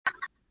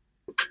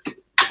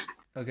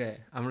Okay,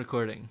 I'm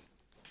recording.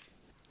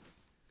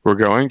 We're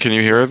going? Can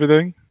you hear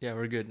everything? Yeah,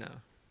 we're good now.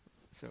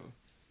 So,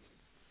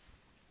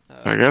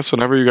 I guess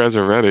whenever you guys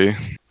are ready.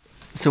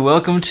 so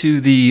welcome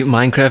to the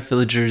Minecraft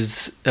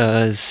Villagers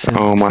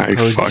Oh my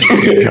symposium.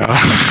 fucking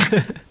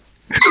god.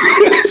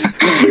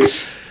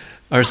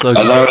 Our I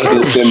slogan. thought it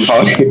was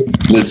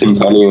the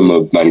symphonium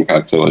of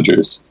Minecraft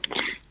villagers.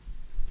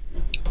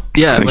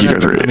 Yeah, think you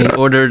guys whatever. are- I mean, yeah.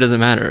 order doesn't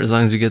matter as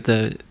long as we get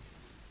the,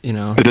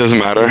 It doesn't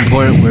matter.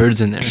 important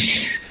words in there.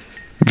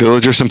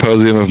 Villager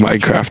Symposium of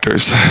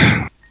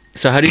Minecrafters.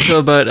 So, how do you feel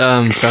about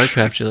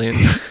StarCraft, Julian?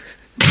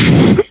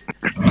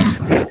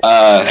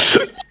 I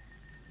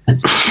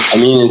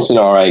mean, it's an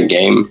alright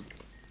game.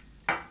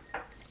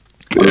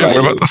 Yeah,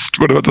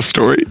 what about the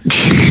story?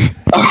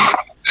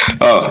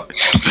 Oh,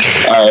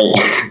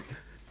 alright.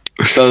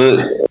 So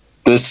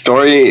the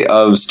story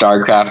of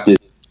StarCraft is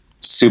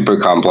super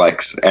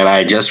complex, and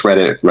I just read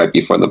it right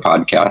before the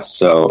podcast,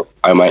 so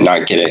I might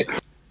not get it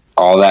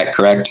all that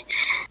correct.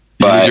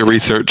 You did But your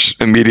research,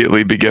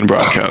 immediately begin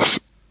broadcast.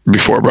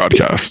 Before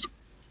broadcast.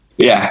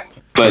 yeah,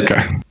 but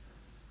Okay.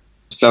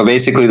 so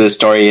basically the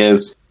story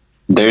is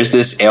there's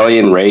this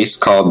alien race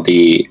called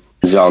the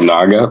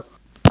Xel'Naga,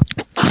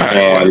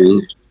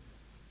 and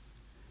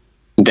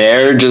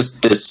they're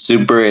just this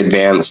super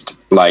advanced,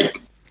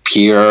 like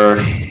pure,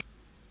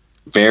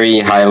 very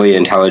highly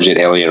intelligent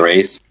alien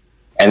race,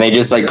 and they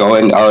just like go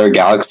into other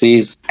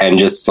galaxies and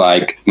just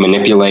like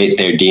manipulate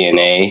their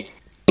DNA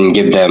and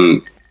give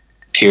them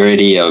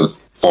purity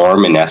of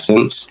form and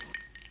essence.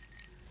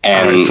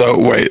 And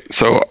Alright,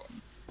 so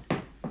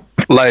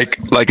like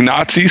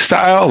Nazi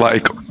style,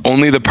 like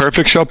only the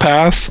perfect shall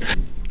pass,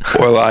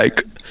 or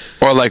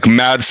like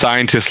mad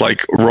scientists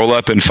like roll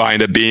up and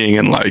find a being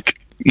and like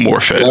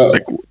morph it. Yeah.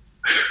 Like,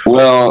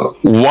 well,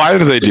 why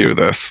do they do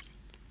this?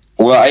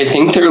 I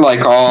think they're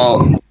like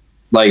all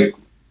like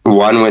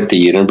one with the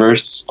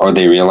universe, or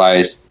they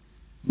realize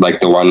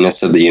like the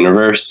oneness of the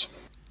universe.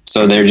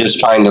 So they're just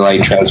trying to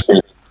like transfer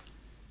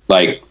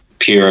like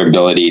pure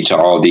ability to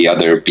all the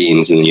other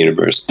beings in the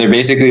universe. They're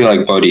basically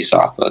like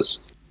bodhisattvas.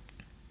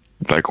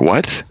 Like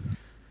what?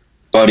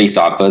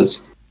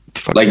 Bodhisattvas.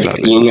 The fuck Like does that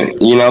mean?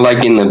 you know,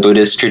 like in the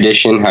Buddhist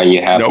tradition, how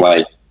you have Nope.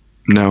 like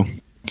No.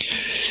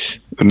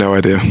 No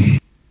idea.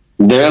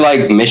 they're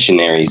like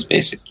missionaries,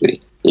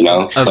 basically. You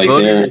know, like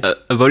they're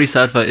A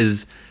bodhisattva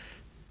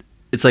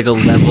it's like a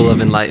level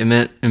of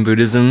enlightenment in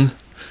Buddhism.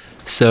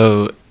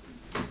 So,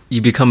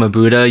 you become a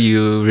Buddha,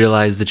 you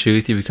realize the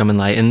truth, you become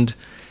enlightened,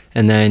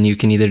 and then you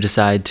can either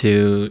decide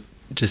to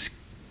just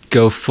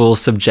go full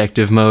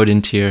subjective mode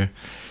into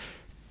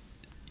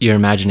your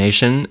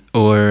imagination,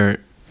 or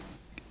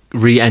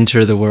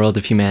re-enter the world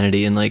of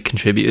humanity and like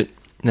contribute.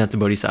 And that's a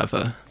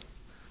bodhisattva.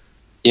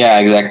 yeah,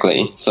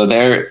 exactly. So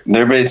they're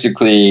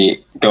basically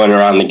going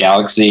around the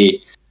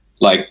galaxy,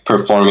 like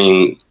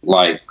performing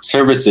like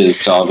services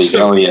to all these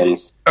So-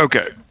 aliens.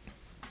 Okay.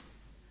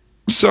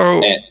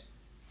 So And,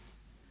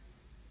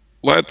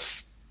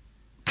 let's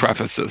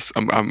preface this.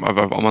 I'm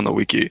on the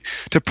wiki.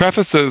 To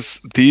preface this,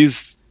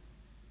 these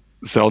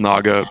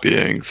Xel'Naga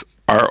beings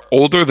are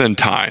older than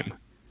time.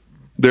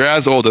 They're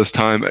as old as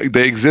time.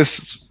 They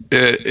exist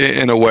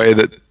in a way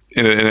that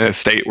in a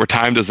state where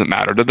time doesn't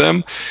matter to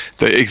them.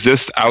 They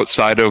exist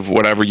outside of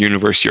whatever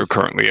universe you're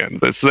currently in.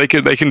 So they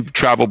can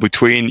travel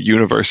between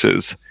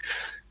universes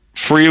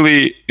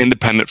freely,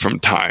 independent from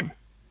time.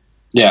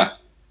 yeah,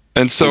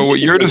 And so what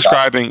you're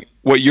describing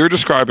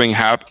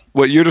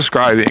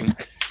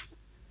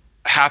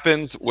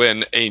happens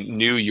when a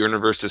new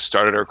universe is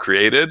started or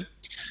created.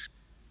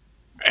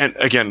 And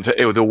again,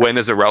 the when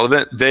is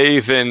irrelevant. They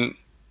then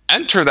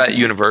enter that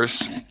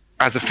universe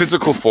as a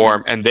physical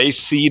form, and they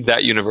seed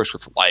that universe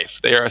with life.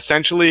 They are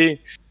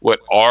essentially what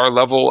our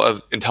level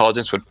of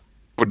intelligence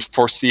would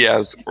foresee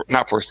as,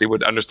 not foresee,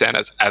 would understand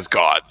as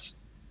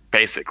gods,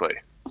 basically.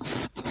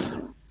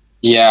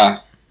 yeah.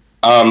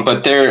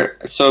 But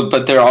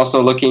they're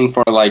also looking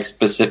for like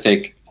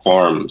specific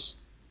forms.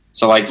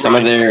 So like some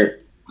of the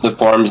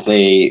forms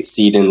they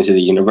seed into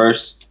the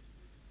universe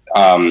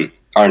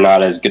are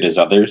not as good as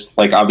others.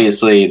 Like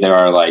obviously there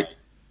are like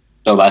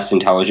the less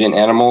intelligent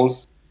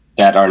animals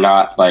that are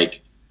not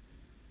like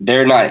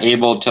they're not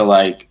able to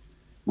like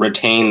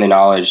retain the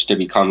knowledge to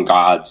become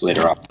gods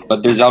later on.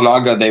 But the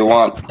Xel'Naga, they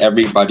want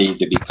everybody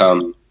to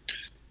become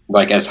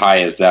like as high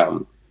as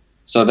them.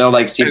 So they'll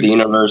like seed the It's-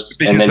 universe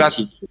because and then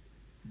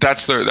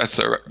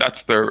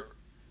that's their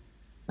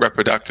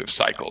reproductive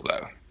cycle,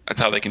 though. That's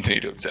how they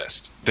continue to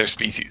exist. Their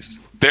species.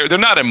 They're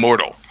not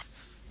immortal.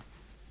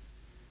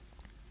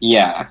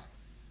 yeah.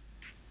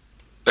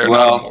 They're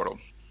Well- not immortal.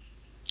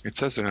 It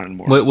says they're not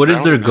immortal. What I is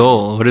don't their know.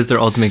 goal? What is their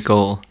ultimate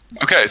goal?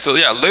 Okay, so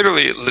yeah,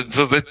 literally,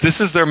 so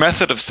this is their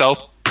method of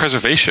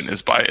self-preservation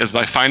is by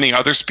finding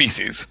other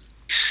species,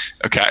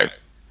 okay,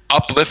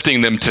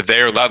 uplifting them to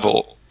their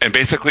level and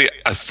basically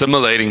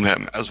assimilating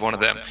them as one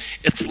of them.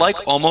 It's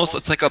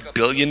like a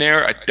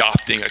billionaire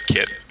adopting a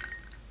kid.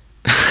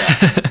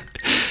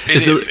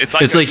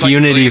 It's like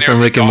Unity from billionaires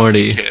Rick and adopting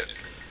Morty.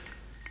 kids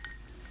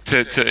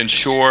to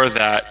ensure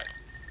that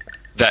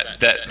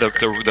that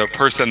the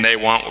person they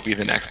want will be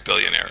the next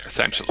billionaire,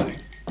 essentially.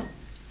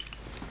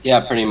 Yeah,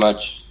 pretty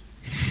much.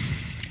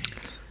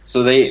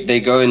 So they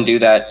go and do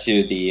that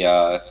to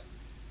the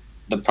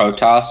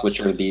Protoss, which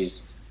are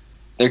these.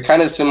 They're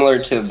kind of similar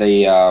to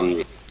the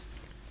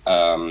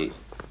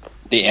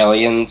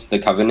aliens, the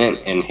Covenant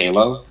in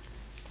Halo.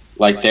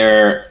 Like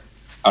they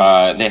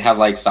have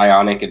like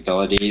psionic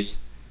abilities,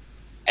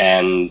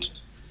 and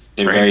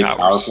they're very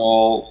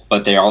powerful.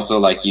 But they also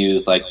like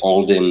use like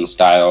olden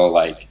style,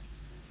 like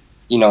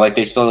like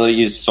they still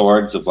use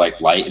swords of like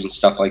light and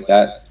stuff like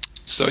that.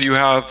 So you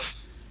have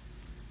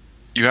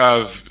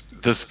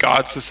this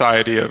god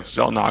society of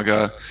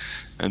Xel'Naga,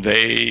 and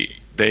they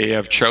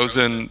have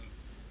chosen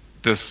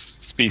this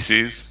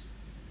species,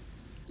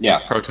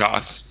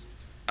 Protoss,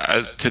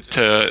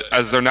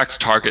 as their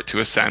next target to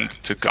ascend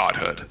to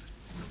godhood.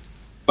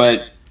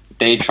 But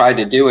they try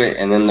to do it,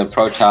 and then the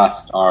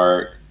Protoss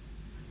are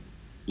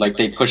like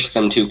they push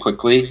them too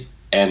quickly,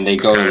 and they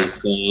go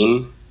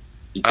insane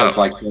because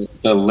like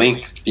the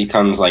link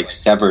becomes like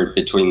severed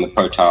between the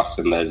Protoss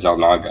and the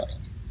Xel'Naga,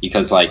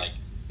 because like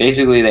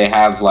basically they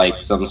have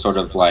like some sort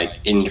of like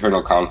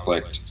internal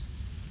conflict.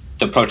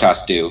 The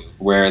Protoss do,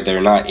 where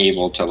they're not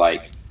able to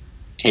like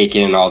take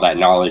in all that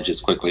knowledge as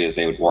quickly as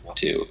they would want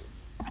to.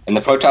 And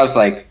the Protoss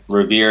like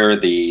revere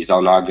the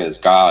Xel'Naga as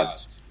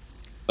gods,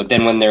 but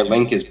then when their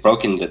link is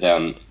broken to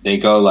them, they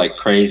go like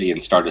crazy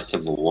and start a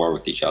civil war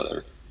with each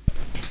other.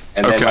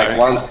 And then like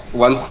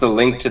once the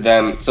link to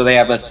them, so they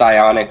have a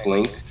psionic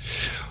link.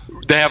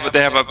 They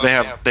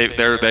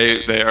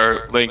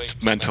are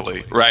linked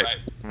mentally, right?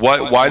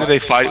 Why do they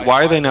fight?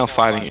 Why are they now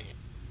fighting?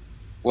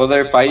 Well,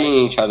 they're fighting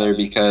each other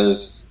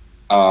because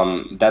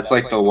that's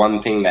like the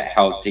one thing that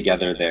held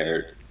together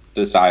their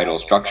societal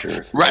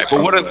structure. Right,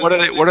 but what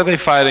are they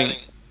fighting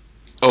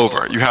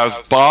over? You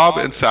have Bob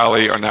and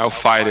Sally are now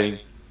fighting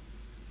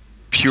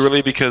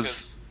purely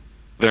because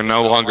they're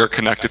no longer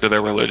connected to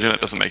their religion. It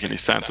doesn't make any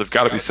sense. There's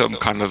got to be some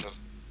kind of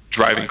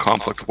driving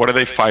conflict. What are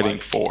they fighting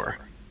for?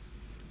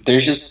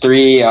 There's just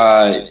three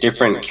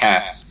different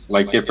castes,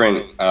 like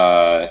different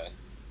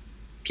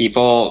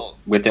people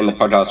within the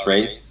Protoss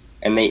race,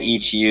 and they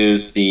each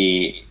use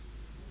the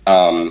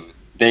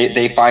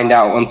They find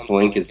out once the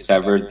link is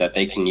severed that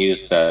they can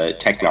use the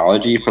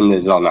technology from the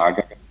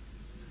Xel'Naga,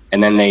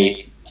 and then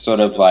they sort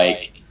of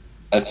like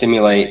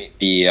assimilate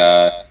the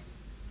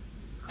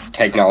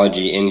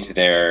technology into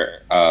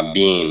their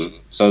being.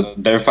 So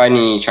they're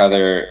fighting each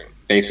other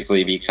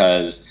basically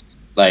because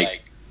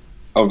like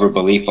over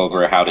belief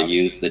over how to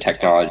use the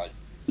technology.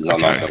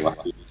 Okay.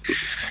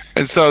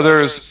 And so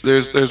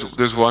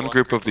there's one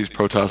group of these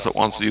Protoss that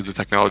wants to use the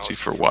technology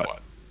for what?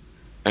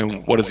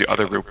 And what does the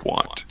other group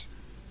want?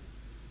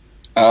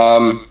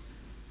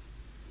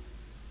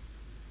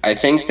 I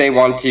think they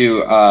want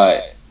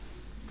to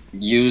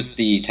use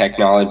the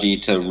technology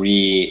to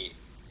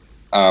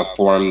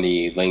form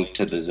the link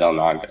to the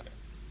Xel'Naga.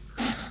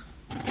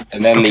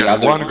 And then the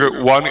other one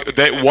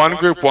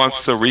group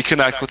wants to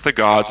reconnect with the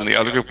gods, and the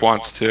other group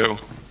wants to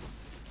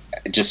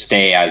just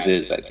stay as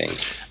is, I think.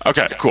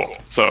 Okay, cool.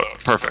 So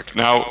perfect.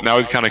 Now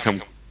we've kind of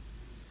come.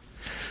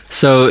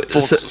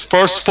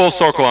 First full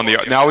circle on the.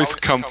 Now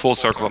we've come full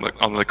circle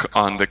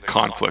on the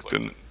conflict,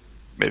 and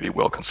maybe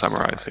Will can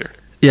summarize here.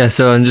 Yeah,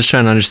 so I'm just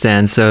trying to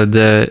understand. So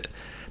the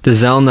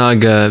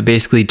Xel'Naga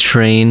basically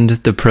trained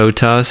the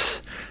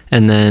Protoss,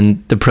 and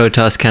then the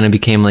Protoss kind of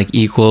became like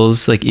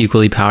equals, like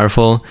equally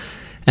powerful,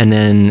 and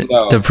then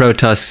the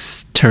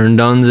Protoss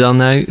turned on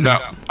Xel'Naga. No,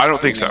 I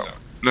don't think so.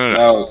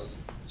 No.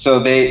 So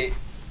the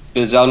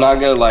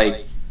Xel'Naga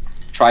like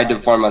tried to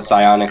form a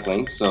psionic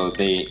link, so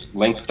they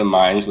linked the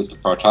minds with the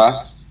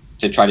Protoss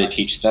to try to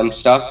teach them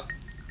stuff.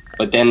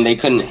 But then they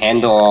couldn't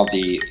handle all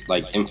the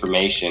like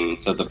information,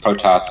 so the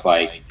Protoss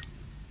like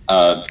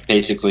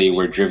basically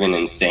were driven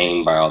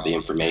insane by all the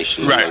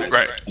information.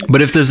 Right.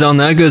 But if the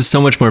Xel'Naga is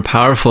so much more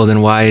powerful,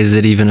 then why is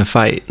it even a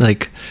fight?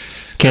 Like,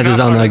 can't the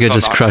Xel'Naga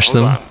just crush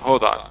them?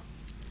 Hold on. All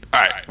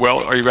right. Well,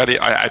 are you ready?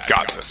 I've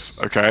got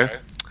this. Okay.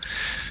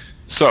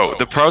 So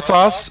the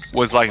Protoss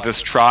was like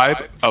this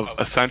tribe of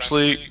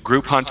essentially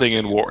group hunting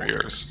and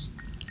warriors.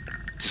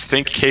 Just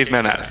think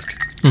caveman-esque.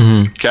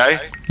 Mm-hmm. Okay?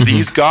 Mm-hmm.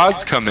 These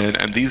gods come in,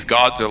 and these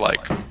gods are like,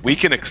 we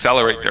can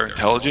accelerate their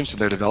intelligence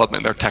and their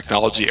development and their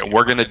technology, and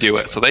we're going to do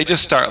it. So they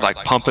just start like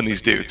pumping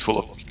these dudes full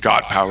of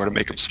god power to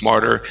make them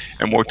smarter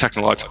and more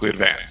technologically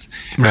advanced.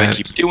 And they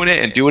keep doing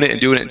it and doing it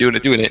and doing it and doing it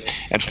and doing it.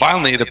 And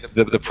finally,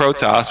 the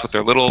Protoss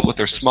with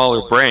their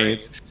smaller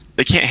brains,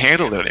 they can't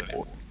handle it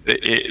anymore.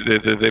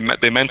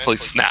 They mentally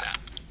snap.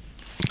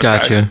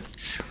 Gotcha. Okay?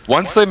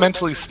 Once they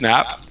mentally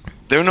snap,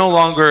 they're no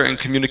longer in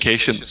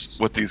communications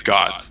with these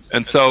gods.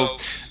 And so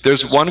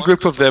there's one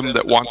group of them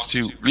that wants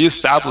to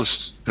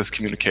reestablish this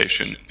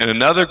communication, and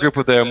another group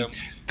of them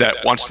that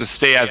wants to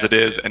stay as it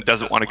is and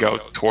doesn't want to go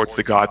towards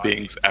the god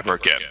beings ever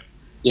again.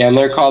 Yeah, and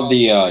they're called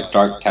the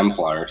Dark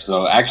Templar.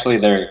 So actually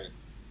they're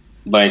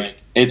like,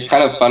 it's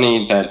kind of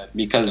funny that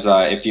because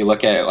if you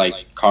look at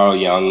like Carl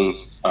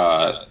Jung's,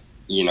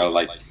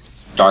 like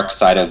dark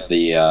side of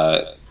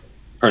the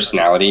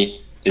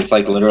personality, it's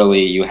like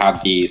literally you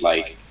have the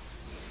like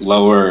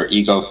lower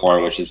ego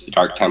form, which is the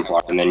Dark Templar,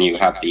 and then you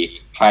have the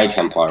High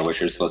Templar,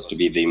 which are supposed to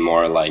be the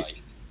more like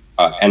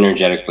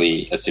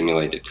energetically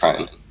assimilated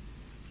kind.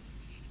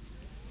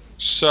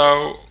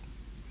 So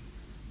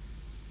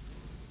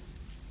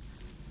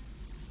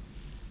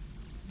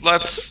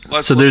let's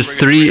So there's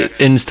three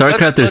in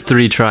StarCraft. There's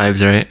three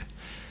tribes, right?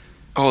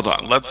 Hold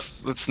on. I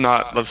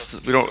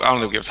don't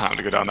think we have time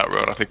to go down that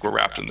road. I think we're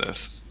wrapped in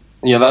this.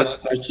 Yeah,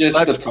 that's just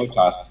the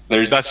Protoss.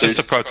 That's just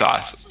the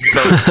Protoss.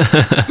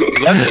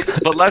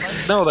 So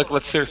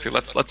let's seriously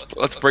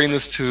let's bring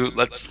this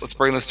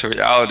to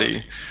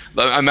reality.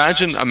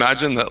 Imagine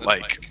that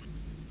like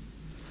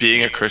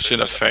being a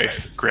Christian of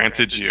faith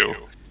granted you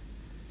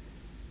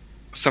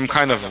some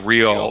kind of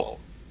real,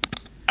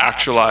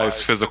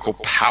 actualized physical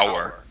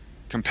power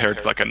compared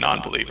to like a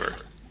non-believer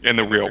in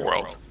the real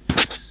world,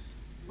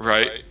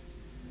 right?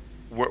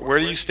 Where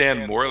do you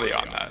stand morally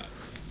on that?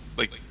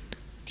 Like,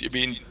 do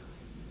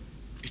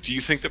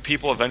you think that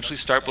people eventually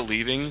start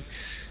believing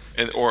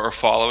or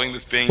following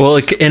this being?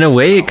 Well, in a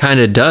way, it kind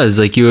of does.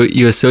 Like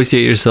you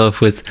associate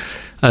yourself with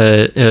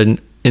an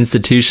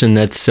institution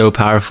that's so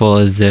powerful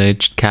as the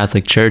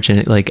Catholic Church, and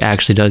it like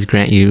actually does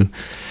grant you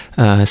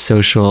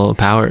social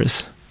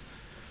powers.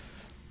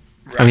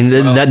 Right. I mean,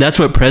 that's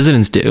what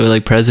presidents do.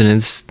 Like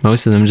presidents,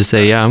 most of them just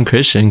say, "Yeah, I'm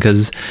Christian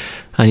because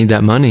I need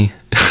that money."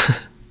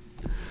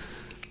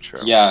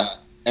 True. Yeah,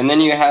 and then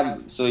you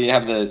have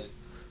the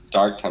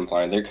Dark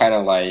Templar. They're kind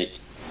of like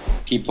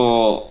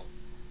people.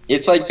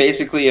 It's like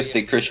basically if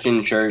the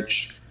Christian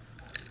Church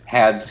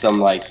had some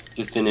like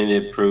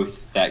definitive proof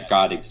that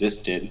God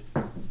existed,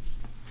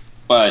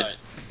 but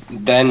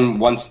then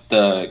once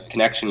the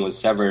connection was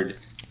severed,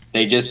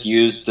 they just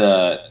used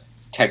the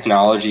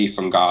technology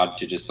from God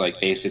to just like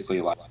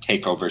basically like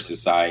take over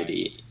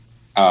society,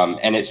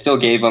 and it still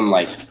gave them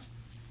like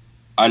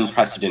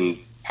unprecedented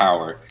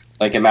power.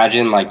 Like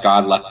imagine like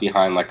God left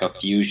behind like a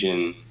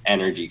fusion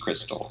energy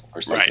crystal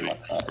or something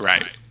like that.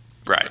 Right.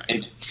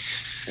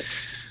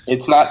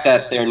 It's not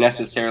that they're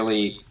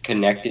necessarily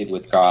connected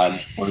with God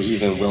or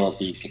even will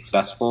be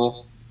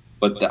successful,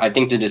 but I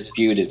think the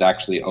dispute is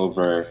actually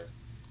over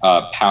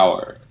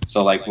power.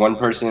 So like one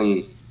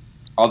person,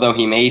 although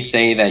he may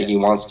say that he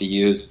wants to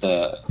use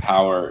the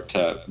power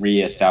to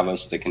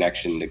reestablish the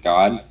connection to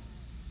God,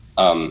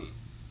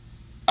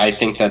 I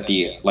think that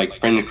the like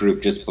fringe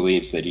group just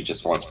believes that he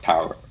just wants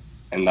power,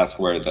 and that's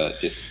where the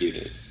dispute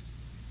is.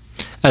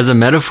 As a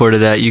metaphor to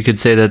that, you could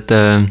say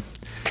that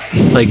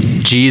like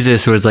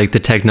Jesus was like the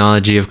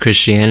technology of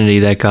Christianity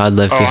that God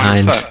left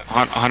behind.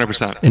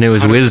 100%. And it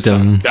was 100%.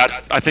 Wisdom.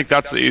 I think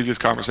that's the easiest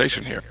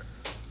conversation here.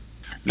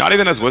 Not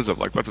even as wisdom.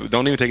 Like,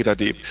 don't even take it that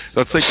deep.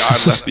 Let's say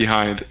God left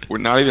behind. We're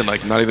not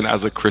even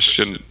as a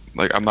Christian.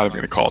 Like, I'm not even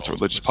going to call it a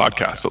religious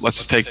podcast, but let's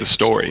just take the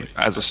story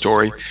as a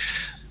story.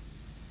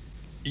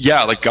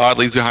 Yeah, like God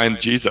leaves behind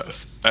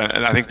Jesus,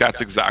 and I think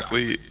that's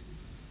exactly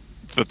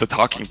the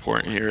talking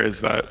point here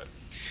is that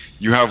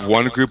you have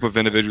one group of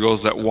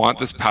individuals that want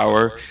this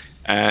power,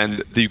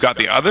 and you've got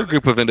the other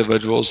group of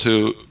individuals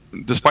who,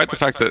 despite the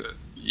fact that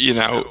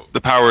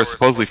the power is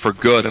supposedly for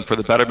good and for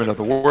the betterment of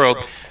the world,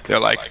 they're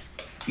like,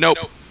 nope,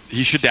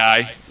 he should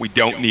die. We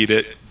don't need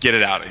it. Get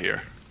it out of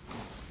here.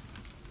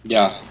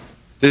 Yeah.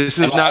 This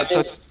is not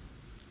such.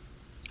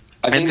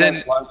 I think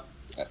that's one.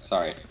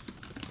 Sorry.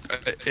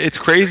 It's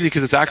crazy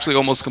because it's actually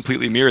almost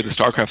completely mirrored the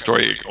StarCraft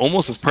story. It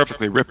almost is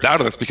perfectly ripped out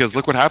of this because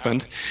look what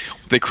happened.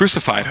 They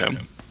crucified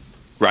him,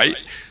 right?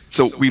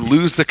 So we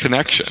lose the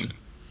connection.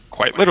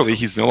 Quite literally,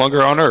 he's no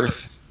longer on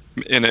Earth.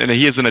 And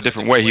he is in a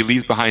different way. He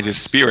leaves behind his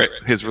spirit,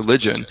 his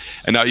religion,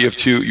 and now you have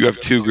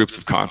two groups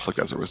of conflict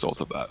as a result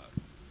of that.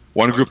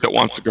 One group that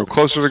wants to go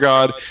closer to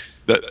God,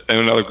 and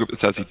another group that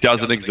says he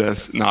doesn't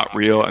exist, not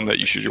real, and that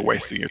you're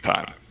wasting your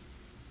time.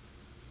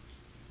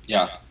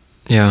 Yeah.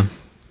 Yeah.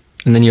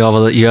 And then you have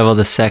all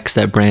the sects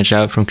that branch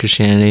out from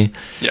Christianity.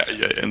 Yeah,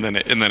 and then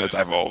it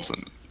evolves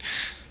and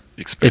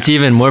expands. It's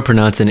even more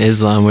pronounced in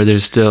Islam, where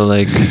there's still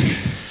like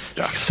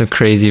some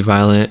crazy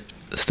violent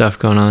stuff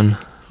going on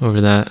over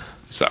that.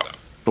 So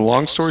the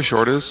long story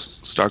short is,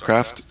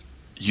 StarCraft,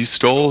 you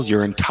stole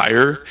your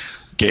entire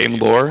game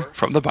lore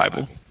from the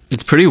Bible.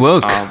 It's pretty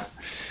woke.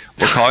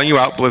 We're calling you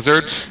out,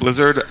 Blizzard.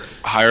 Blizzard,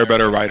 hire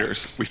better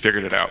writers. We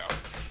figured it out.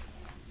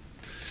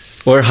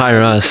 Or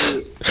hire us.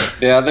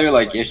 The other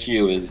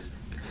issue is,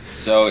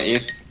 so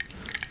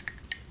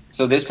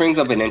this brings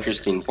up an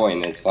interesting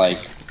point. It's like,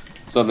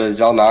 so the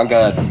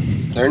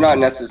Xel'Naga, they're not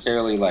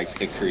necessarily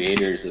the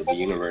creators of the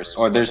universe,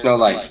 or there's no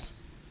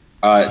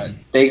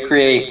they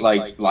create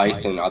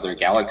life in other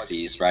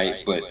galaxies,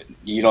 right? But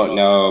you don't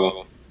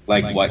know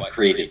what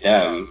created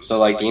them. So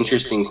the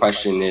interesting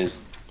question is,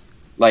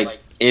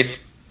 if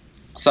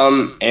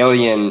some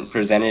alien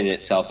presented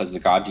itself as a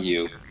god to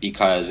you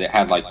because it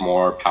had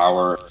more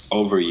power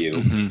over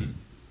you,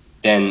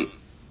 then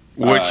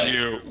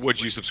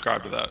would you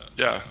subscribe to that?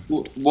 Yeah.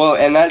 Well,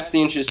 and that's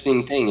the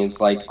interesting thing is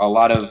a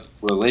lot of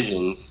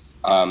religions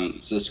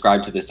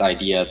subscribe to this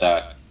idea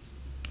that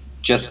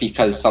just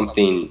because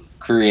something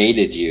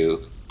created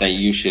you, that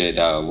you should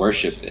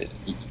worship it.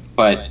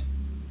 But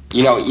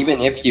even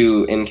if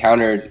you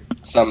encountered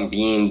some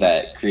being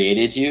that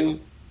created you,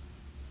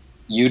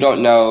 you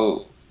don't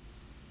know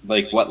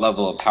like what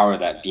level of power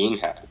that being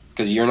has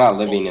because you're not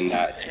living in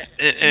that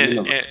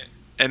universe.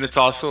 And it's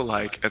also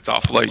like it's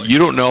awful. Like you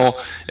don't know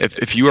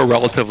if you are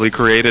relatively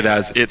created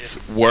as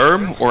its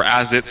worm or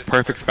as its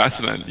perfect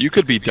specimen. You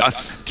could be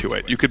dust to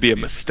it. You could be a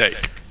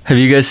mistake. Have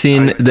you guys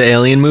seen the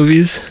Alien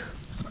movies?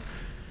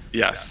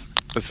 Yes,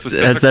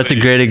 That's a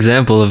great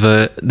example of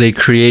they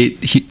create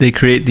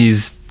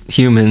these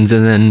humans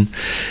and then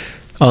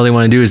all they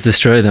want to do is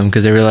destroy them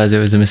because they realize it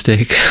was a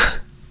mistake.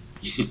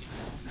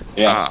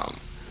 Yeah.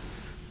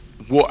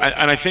 Well,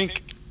 and I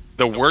think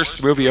the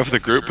worst movie of the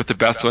group, but the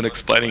best one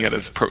explaining it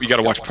is you got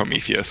to watch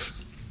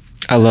Prometheus.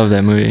 I love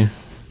that movie.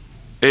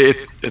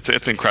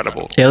 It's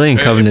incredible. Alien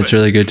Covenant's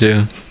really good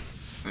too.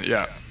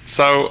 Yeah.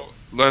 So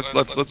let's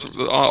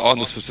on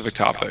the specific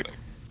topic.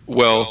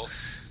 Will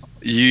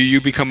you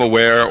become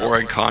aware or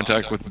in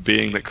contact with the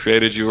being that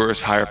created you or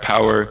its higher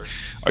power?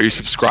 Are you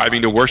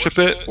subscribing to worship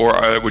it, or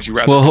would you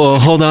rather? Well,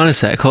 hold on a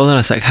sec.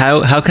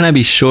 How can I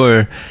be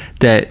sure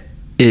that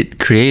it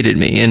created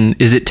me? And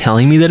is it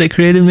telling me that it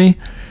created me?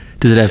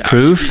 Does it have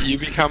proof? You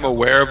become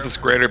aware of this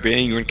greater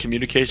being. You're in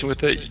communication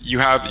with it. You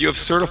have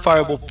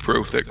certifiable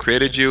proof that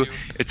created you.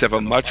 It's of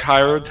a much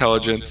higher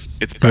intelligence.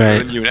 It's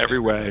better than you in every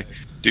way.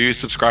 Do you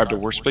subscribe to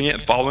worshiping it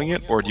and following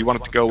it, or do you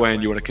want it to go away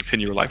and you want to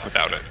continue your life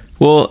without it?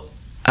 Well,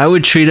 I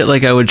would treat it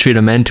like I would treat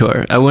a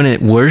mentor. I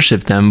wouldn't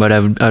worship them, but I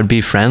would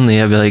be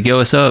friendly. I'd be like, "Yo,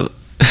 what's up?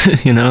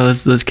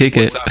 Let's kick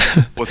it."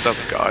 What's up,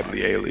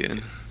 godly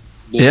alien?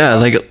 Yeah,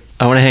 like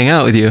I want to hang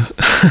out with you.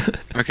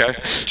 Okay,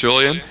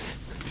 Julian.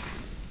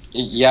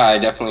 Yeah, I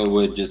definitely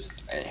would just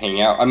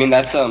hang out. I mean,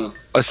 that's a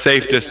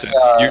safe distance.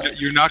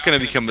 You're not going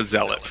to become a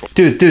zealot.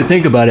 Dude,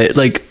 think about it.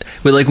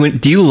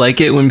 Do you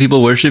like it when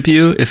people worship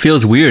you? It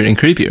feels weird and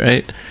creepy,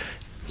 right?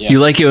 Yeah. You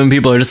like it when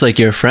people are just like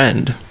your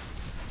friend.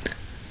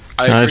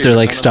 Not if they're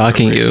like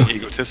stalking you.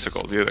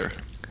 Egotisticals either.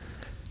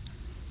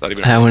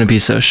 I want to be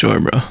so sure,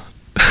 bro.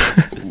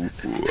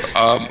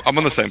 I'm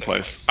in the same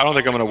place. I don't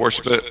think I'm going to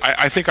worship it.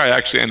 I think I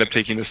actually end up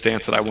taking the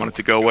stance that I want it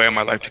to go away and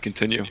my life to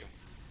continue.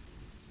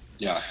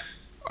 Yeah.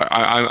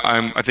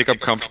 I think I'm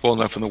comfortable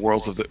enough in the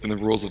rules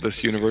of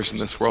this universe, in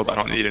this world. I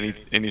don't need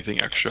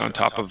anything extra on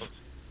top of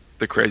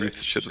the crazy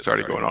shit that's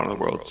already going on in the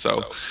world.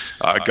 So,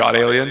 God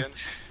alien,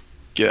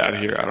 get out of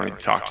here. I don't need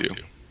to talk to you.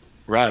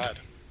 Rad.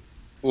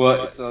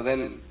 Well, so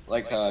then,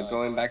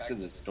 going back to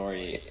the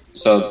story.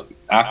 So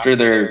after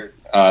the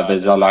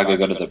Xel'Naga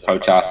go to the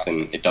Protoss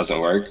and it doesn't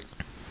work,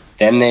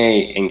 then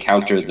they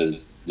encounter the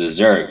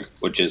Zerg,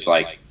 which is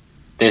like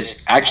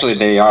this. Actually,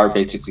 they are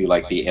basically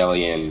like the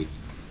alien.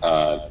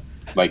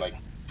 Like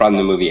from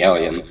the movie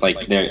Alien,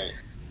 like they're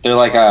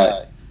like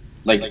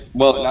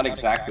well, not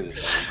exactly the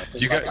same.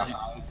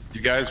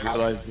 You guys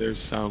realize there's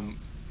some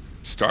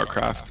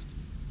StarCraft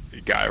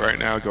guy right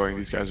now going,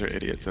 these guys are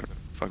idiots that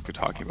fuck they're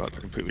talking about.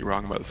 They're completely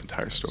wrong about this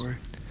entire story.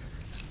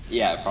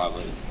 Yeah,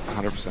 probably.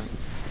 100%.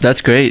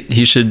 That's great.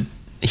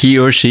 He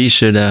or she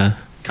should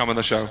come on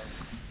the show.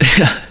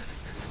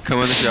 Come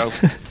on the show.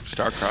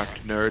 StarCraft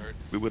nerd.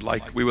 We would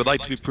like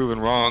to be proven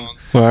wrong.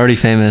 We're already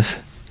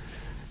famous.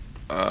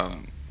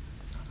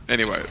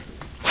 Anyway,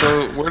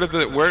 so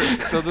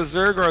the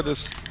Zerg are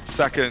this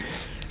second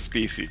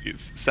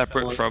species,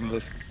 separate from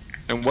this.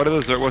 And what are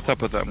the Zerg? What's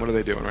up with them? What are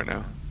they doing right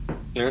now?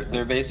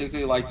 They're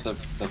basically like the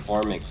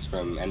Formix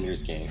from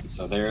Ender's Game.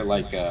 So they're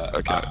like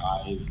a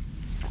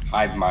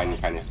hive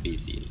mind kind of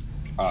species.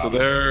 So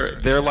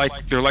they're like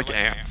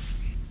ants.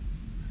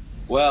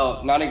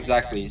 Well, not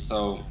exactly.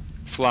 So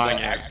flying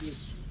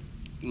ants.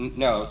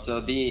 No. So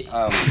the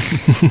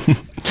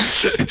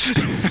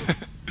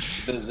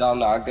the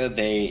Xel'Naga,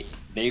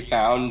 they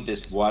found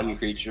this one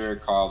creature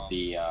called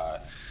the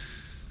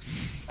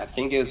I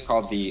think it was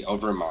called the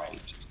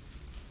Overmind.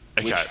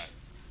 Okay.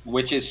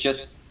 Which is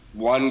just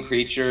one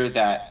creature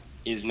that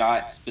is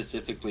not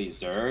specifically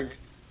Zerg,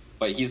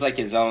 but he's like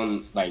his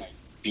own like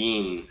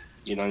being,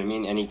 you know what I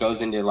mean? And he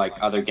goes into like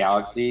other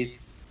galaxies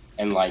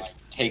and like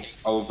takes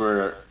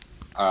over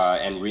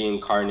and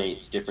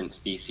reincarnates different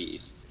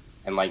species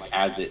and like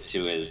adds it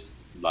to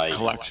his like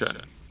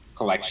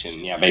collection,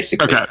 yeah,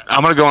 basically. Okay,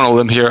 I'm gonna go on a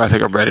limb here. I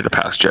think I'm ready to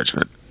pass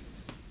judgment.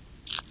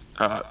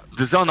 The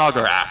Xel'Naga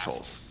are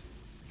assholes.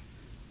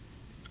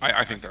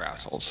 I think they're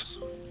assholes.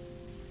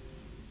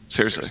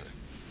 Seriously.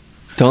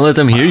 Don't let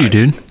them hear you,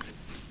 dude.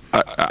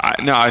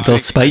 They'll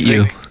spite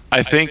you.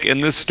 I think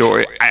in this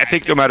story, I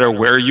think no matter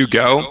where you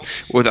go,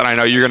 and I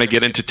know you're going to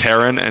get into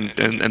Terran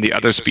and the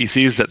other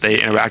species that they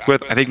interact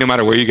with, I think no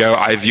matter where you go,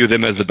 I view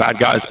them as the bad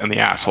guys and the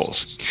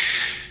assholes.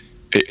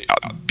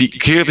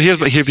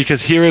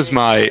 Because here is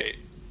my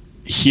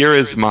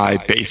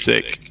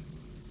basic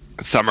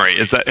summary,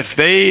 is that if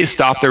they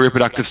stop their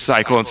reproductive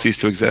cycle and cease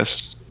to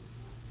exist,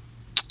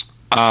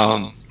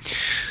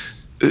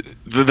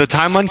 the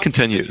timeline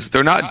continues.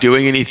 They're not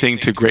doing anything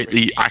to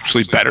greatly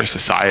actually better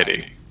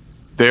society.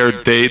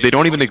 They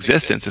don't even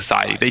exist in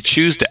society. They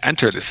choose to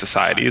enter the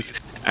societies,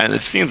 and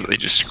it seems that they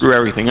just screw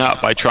everything up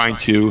by trying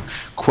to,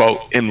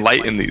 quote,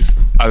 enlighten these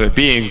other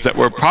beings that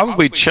were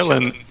probably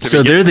chilling.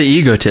 So they're the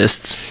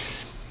egotists.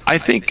 I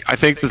think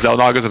the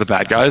Xel'Nagas are the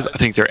bad guys. I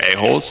think they're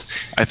a-holes.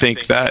 I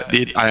think that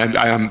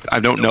I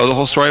don't know the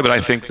whole story, but I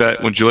think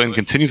that when Julian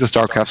continues the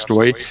StarCraft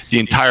story, the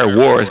entire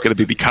war is going to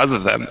be because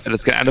of them, and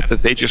it's going to end up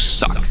that they just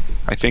suck.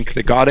 I think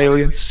the God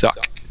aliens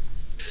suck.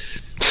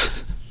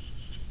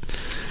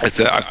 That's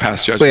it. I've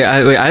passed judgment. Wait,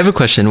 I have a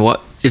question.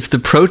 What if the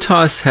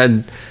Protoss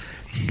had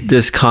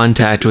this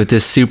contact with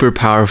this super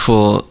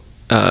powerful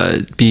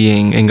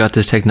being and got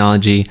this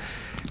technology?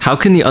 How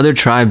can the other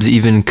tribes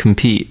even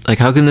compete? Like,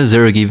 how can the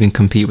Zerg even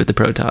compete with the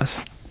Protoss?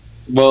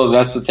 Well,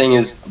 that's the thing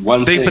is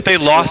once they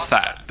lost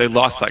that. They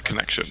lost that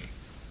connection.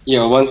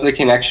 Once the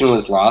connection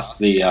was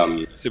lost,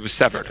 It was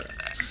severed.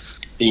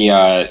 The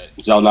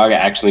Xel'Naga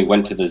actually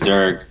went to the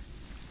Zerg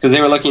because they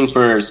were looking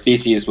for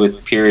species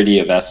with purity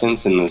of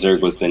essence, and the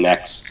Zerg was the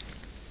next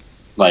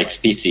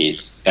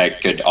species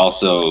that could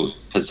also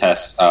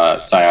possess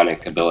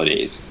psionic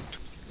abilities.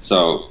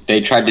 So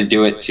they tried to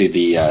do it to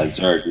the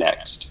Zerg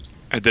next.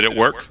 And did it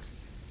work?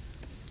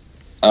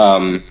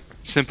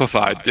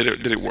 Simplified. Did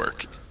it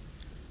work?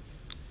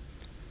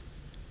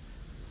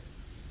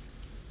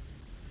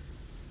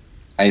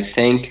 I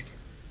think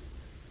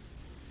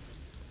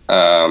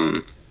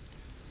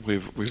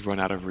we've run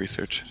out of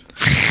research.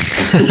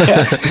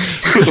 yeah.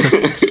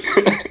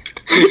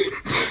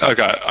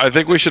 Okay, I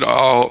think we should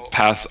all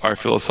pass our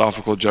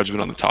philosophical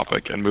judgment on the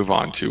topic and move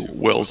on to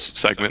Will's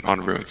segment on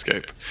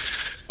RuneScape.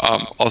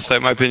 I'll say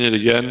my opinion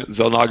again.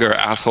 Xel'Naga are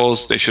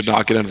assholes. They should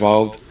not get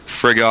involved.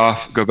 Frig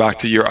off. Go back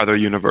to your other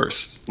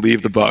universe.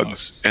 Leave the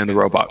bugs and the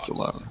robots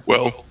alone.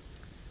 Will?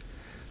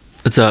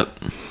 What's up?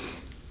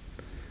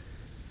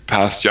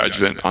 Pass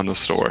judgment on the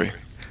story.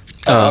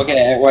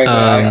 Okay, wait.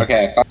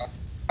 Okay,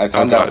 I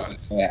found out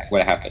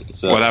what happened.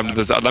 So what happened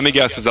to this? Let me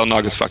guess. The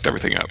Xel'Naga's fucked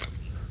everything up.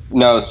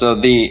 No, so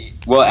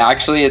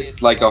actually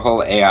it's like a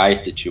whole AI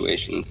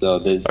situation. So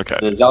the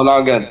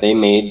Xel'Naga, they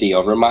made the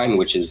Overmind,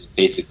 which is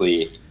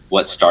basically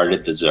what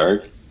started the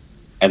Zerg,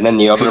 and then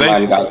the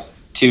Overmind got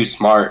too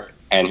smart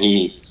and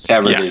he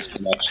severed his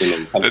connection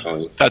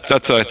intentionally. That's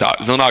what I thought.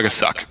 Xel'Naga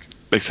suck.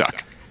 They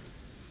suck.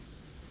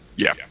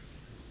 Yeah.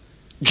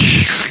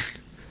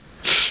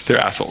 They're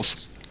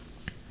assholes.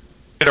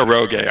 A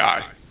rogue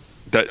AI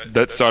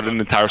that started an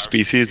entire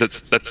species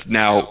that's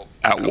now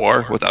at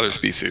war with other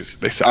species.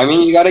 They suck. I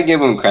mean, you got to give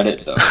them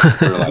credit though.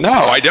 No,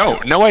 I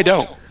don't. No, I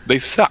don't. They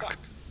suck.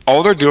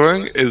 All they're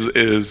doing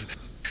is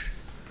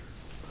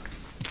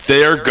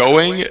they are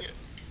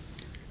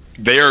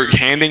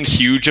handing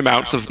huge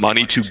amounts of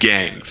money to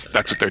gangs.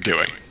 That's what they're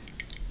doing.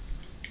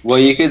 Well,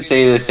 you could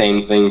say the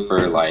same thing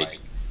for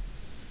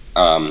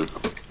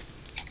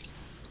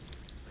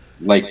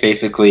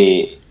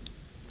basically,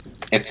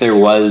 if there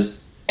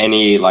was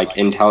any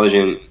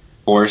intelligent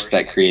force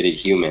that created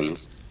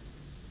humans,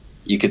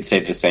 you could say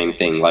the same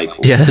thing.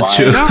 That's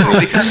true. No,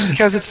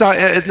 because it's not.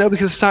 No,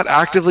 because it's not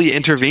actively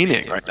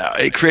intervening right now.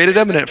 It created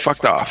them and it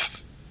fucked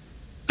off.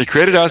 It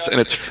created us, and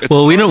it's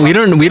well, we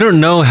don't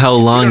know how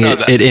long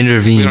it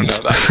intervened. We don't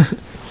know that.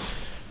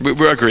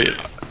 We're agreed.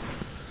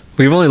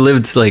 We've only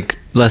lived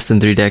less than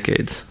 3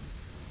 decades.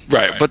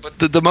 Right, but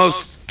the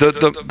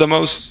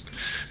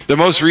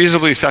most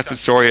reasonably accepted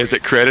story is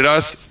it created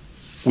us.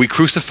 We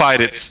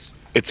crucified its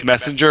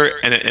messenger,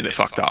 and it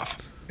fucked off.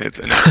 It's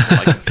not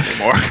like this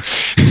anymore.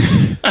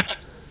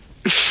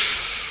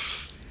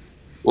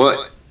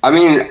 Well, I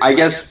mean, I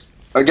guess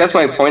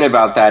my point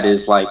about that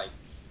is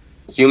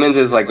humans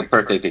is a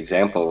perfect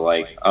example.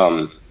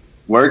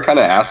 We're kind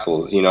of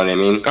assholes, you know what I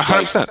mean?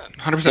 100%.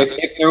 100%.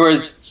 If there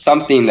was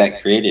something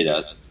that created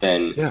us,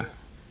 then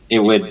it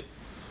would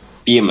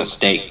be a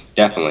mistake,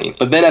 definitely.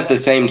 But then at the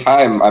same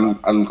time,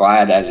 I'm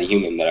glad as a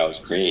human that I was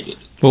created.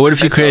 Well, what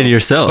if you created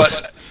yourself?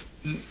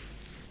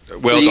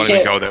 Will, don't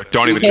even go there.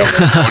 Don't even do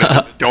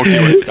it. Don't do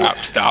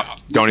it. Stop.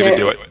 Don't even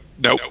do it.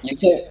 Nope. You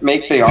can't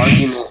make the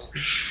argument.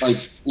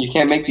 You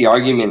can't make the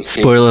argument.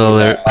 Spoiler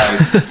alert.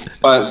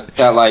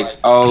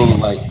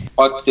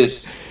 Fuck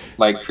this.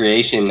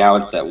 Creation. Now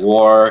it's at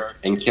war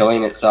and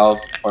killing itself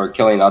or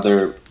killing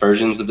other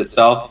versions of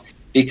itself.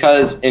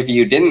 Because if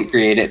you didn't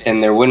create it,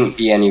 then there wouldn't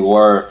be any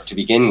war to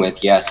begin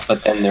with. Yes,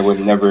 but then there would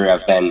never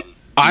have been.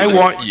 I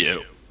want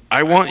you.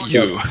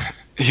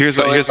 Here's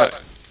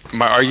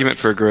my argument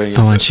for agreeing.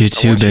 I want you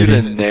too, baby.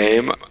 You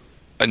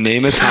to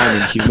name a time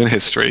in human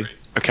history,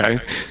 okay,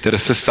 that a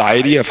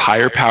society of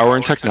higher power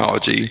and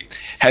technology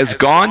has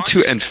gone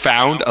to and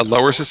found a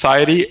lower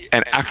society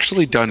and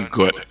actually done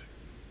good.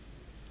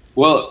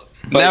 Well,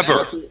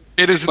 never.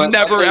 It has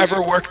never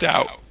ever worked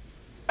out.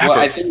 Ever. Well,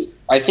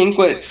 I think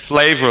what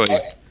slavery,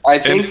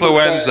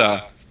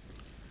 influenza.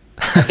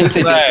 I think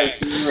the difference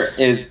here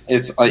is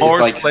it's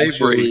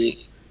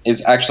slavery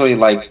is actually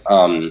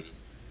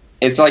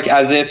it's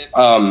as if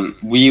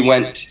we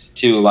went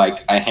to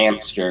a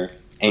hamster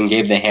and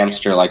gave the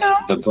hamster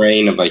the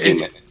brain of a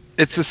human.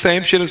 It's the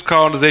same shit as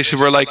colonization.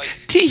 We're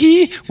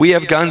tee-hee, we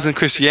have guns and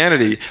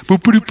Christianity. Boop,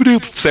 boop, boop,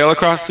 boop, sail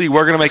across the sea.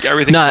 We're gonna make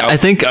everything. No, I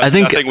think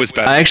was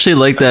better. I actually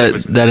like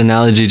that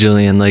analogy,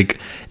 Julian.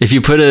 If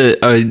you put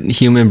a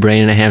human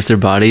brain in a hamster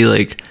body,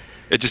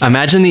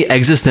 imagine the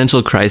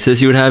existential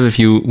crisis you would have if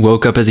you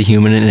woke up as a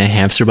human in a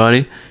hamster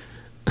body.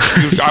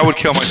 I would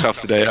kill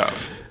myself the day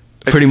of.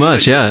 Pretty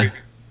much, yeah.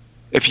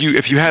 If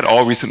you had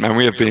all recent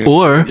memory of being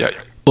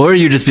or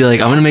you just be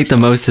like, I'm gonna make the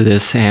most of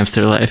this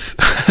hamster life.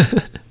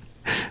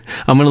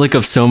 I'm gonna look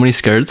up so many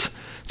skirts.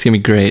 It's gonna be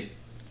great.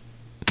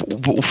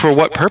 For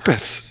what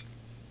purpose?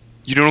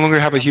 You no longer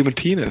have a human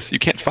penis. You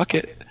can't fuck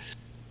it.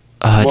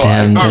 Oh, well,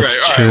 damn,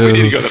 that's true. All right,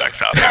 we need to go to the next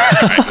topic.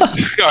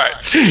 All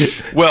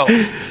right. Well,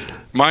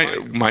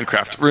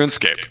 Minecraft,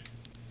 RuneScape.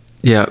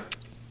 Yeah.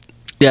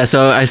 Yeah,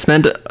 so I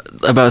spent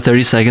about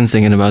 30 seconds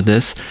thinking about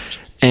this.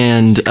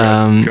 And good.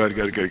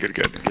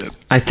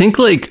 I think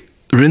like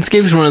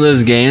RuneScape is one of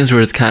those games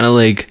where it's kind of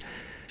like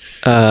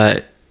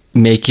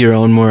make your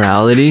own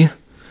morality.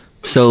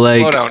 So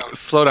like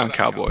slow down,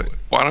 cowboy.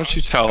 Why don't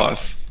you tell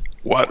us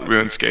what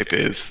RuneScape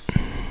is?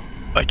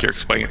 Like you're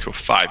explaining it to a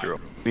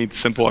 5-year-old. We need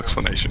simple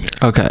explanation here.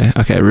 Okay.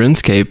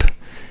 RuneScape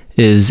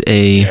is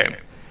a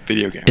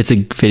video game. It's a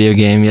video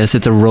game. Yes,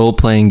 it's a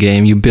role-playing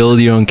game. You build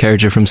your own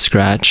character from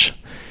scratch.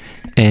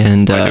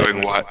 And by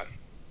doing what?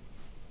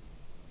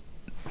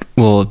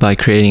 Well, by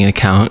creating an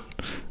account.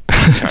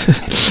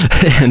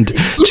 And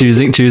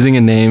choosing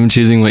a name,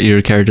 choosing what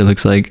your character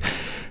looks like.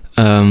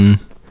 And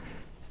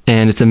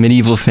it's a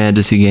medieval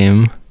fantasy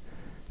game.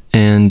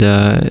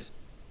 And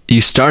you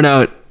start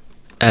out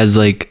as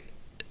like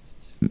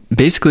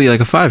basically like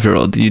a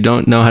 5-year-old. You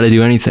don't know how to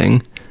do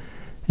anything.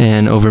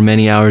 And over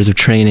many hours of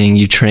training,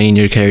 you train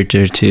your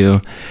character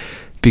to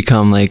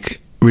become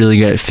like really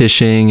good at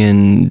fishing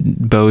and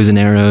bows and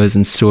arrows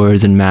and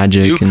swords and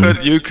magic.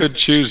 You could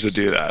choose to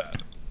do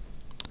that.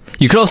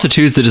 You could also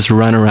choose to just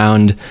run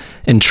around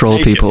and troll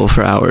people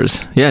for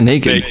hours. Yeah,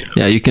 naked.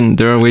 Yeah, you can.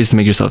 There are ways to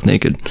make yourself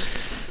naked.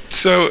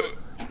 So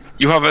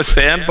you have a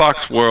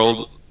sandbox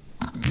world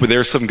where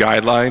there's some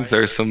guidelines.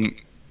 There's some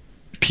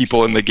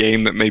people in the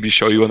game that maybe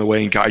show you on the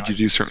way and guide you to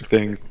do certain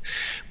things.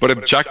 But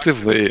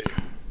objectively,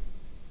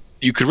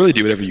 you could really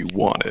do whatever you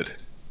wanted.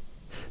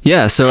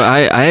 Yeah, so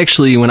I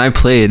actually, when I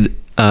played,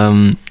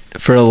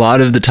 for a lot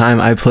of the time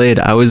I played,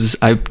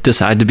 I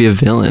decided to be a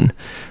villain.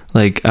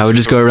 Like, I would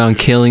just go around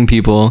killing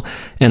people,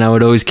 and I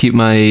would always keep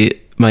my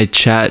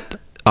chat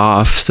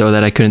off so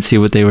that I couldn't see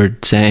what they were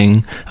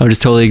saying. I would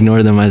just totally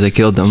ignore them as I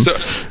killed them.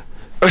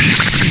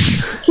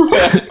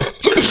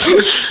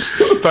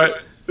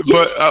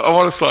 But I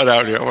want to slow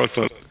down here.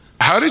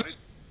 How did you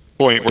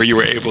point where you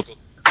were able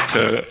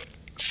to,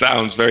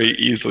 sounds very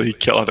easily,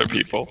 kill other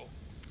people?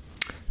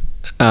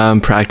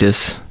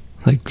 Practice.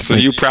 So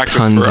you practiced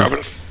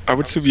I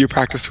would assume you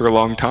practiced for a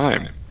long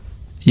time.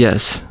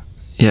 Yes.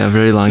 Yeah, a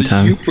very long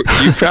time.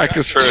 You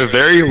practiced for a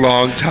very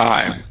long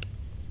time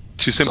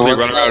to simply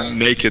run around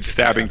naked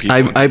stabbing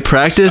people. I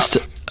practiced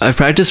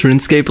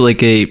RuneScape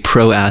like a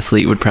pro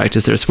athlete would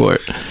practice their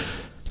sport.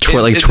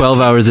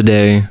 12 hours a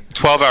day.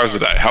 12 hours a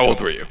day. How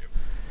old were you?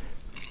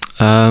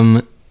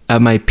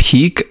 At my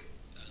peak,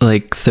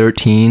 like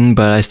 13,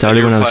 but I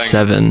started when I was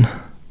 7.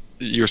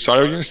 You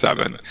started when you were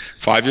 7.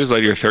 5 years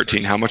later, you're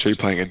 13. How much are you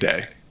playing a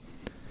day?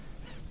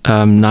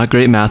 Not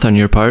great math on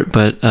your part,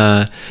 but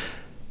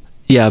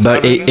yeah,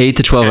 about 8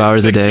 to 12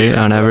 hours a day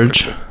on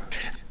average.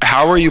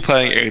 How are you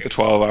playing 8 to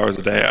 12 hours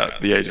a day at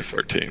the age of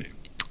 13?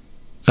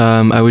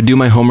 I would do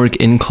my homework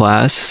in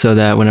class so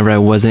that whenever I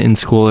wasn't in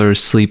school or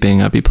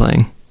sleeping, I'd be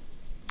playing.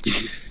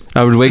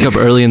 I would wake up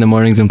early in the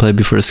mornings and play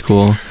before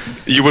school.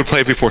 You would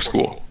play before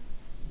school?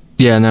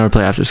 Yeah, and then I would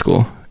play after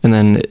school. And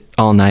then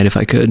all night if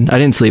I could. I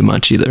didn't sleep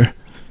much either.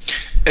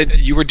 And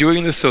you were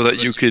doing this so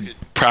that you could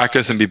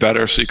practice and be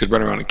better so you could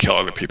run around and kill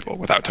other people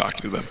without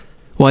talking to them?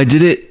 Well, I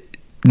did it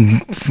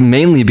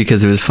mainly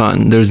because it was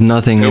fun. There was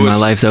nothing in my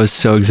life that was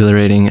so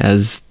exhilarating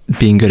as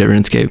being good at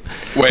RuneScape.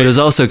 But it was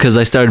also because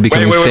I started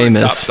becoming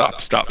famous.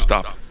 Stop.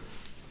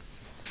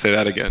 Say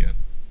that again.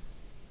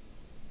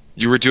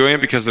 You were doing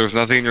it because there was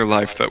nothing in your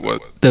life that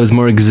was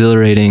more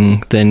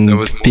exhilarating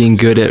than being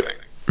good at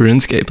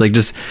RuneScape. Like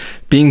just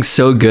being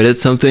so good at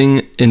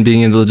something and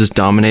being able to just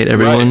dominate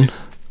everyone.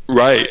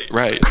 Right.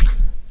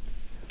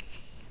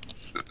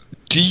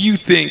 Do you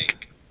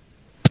think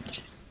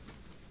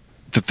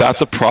that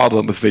that's a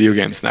problem with video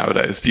games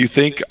nowadays? Do you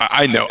think,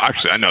 I know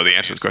the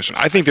answer to this question.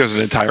 I think there's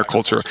an entire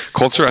culture,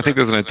 I think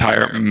there's an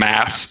entire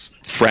mass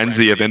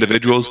frenzy of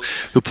individuals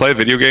who play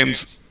video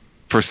games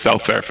for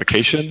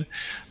self-verification,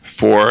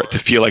 to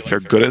feel like they're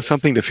good at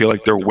something, to feel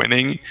like they're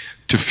winning,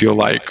 to feel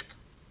like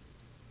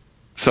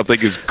something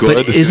is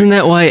good. But isn't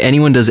that why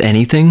anyone does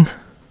anything?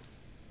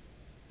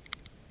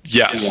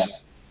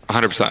 Yes,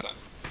 100%.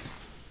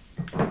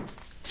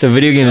 So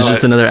video game is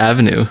just another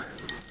avenue.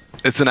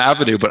 It's an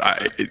avenue, but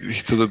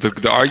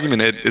the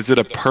argument is it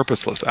a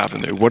purposeless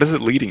avenue? What is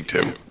it leading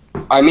to?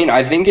 I mean,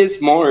 I think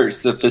it's more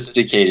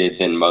sophisticated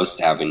than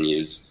most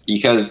avenues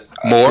because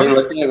more.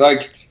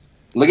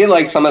 Look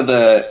at some of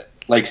the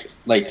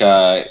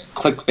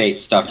clickbait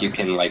stuff you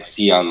can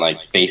see on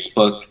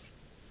Facebook,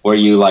 where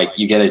you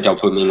get a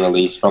dopamine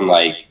release from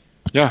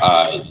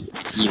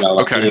getting a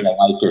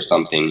like or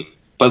something.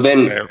 But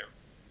then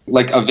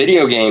a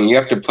video game, you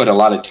have to put a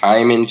lot of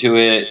time into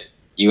it.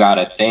 You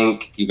gotta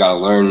think. You gotta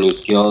learn new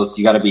skills.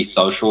 You gotta be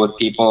social with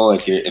people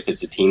if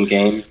it's a team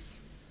game.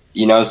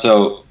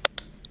 So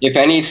if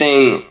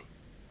anything,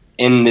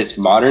 in this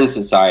modern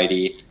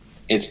society,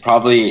 it's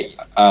probably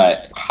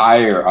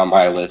higher on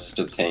my list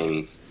of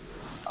things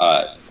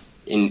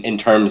in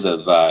terms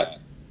of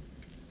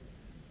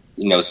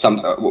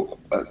some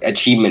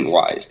achievement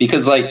wise,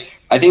 because like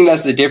I think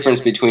that's the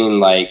difference between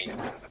like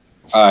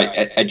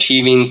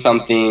achieving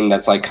something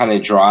that's like kind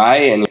of dry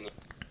and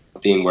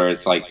something where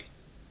it's like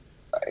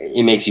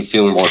it makes you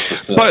feel more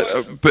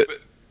fulfilled.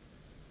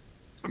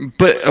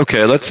 But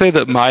okay, let's say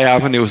that my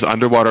avenue is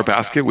underwater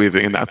basket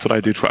weaving, and that's what I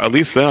do. At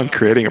least then I'm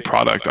creating a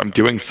product. I'm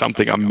doing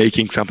something. I'm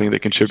making something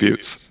that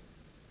contributes.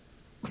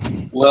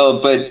 Well,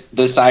 but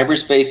the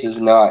cyberspace is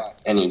not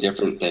any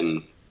different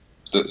than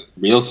the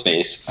real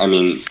space. I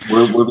mean,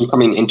 we're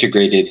becoming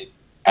integrated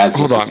as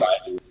a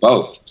society,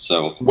 both.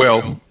 So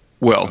well,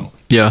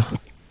 Yeah.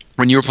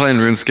 when you were playing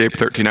RuneScape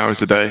 13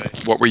 hours a day,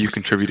 what were you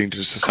contributing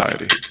to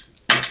society?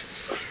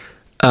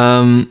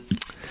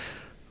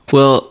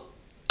 Well,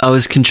 I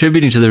was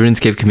contributing to the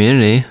RuneScape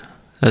community.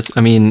 To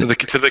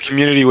the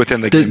community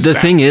within the game's the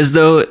thing is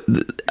though,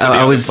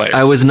 I was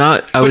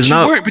not.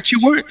 But you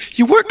weren't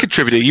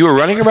contributing. You were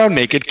running around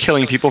naked,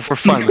 killing people for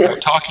fun without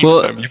talking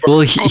to them.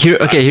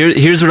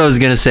 Here's what I was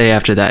gonna say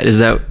after that is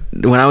that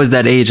when I was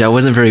that age, I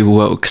wasn't very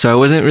woke, so I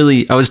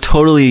was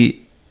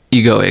totally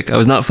egoic. I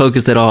was not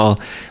focused at all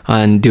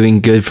on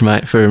doing good for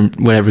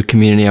whatever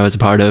community I was a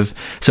part of.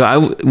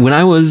 So when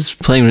I was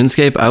playing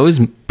RuneScape, I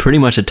was pretty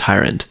much a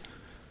tyrant.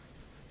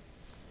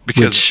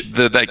 Because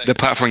the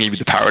platform gave you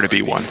the power to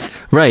be one.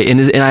 Right,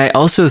 and I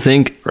also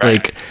think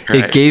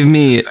it gave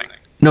me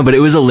but it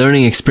was a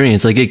learning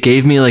experience. Like it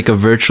gave me like a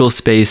virtual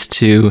space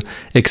to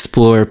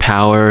explore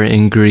power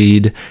and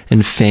greed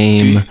and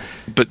fame.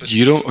 But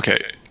you don't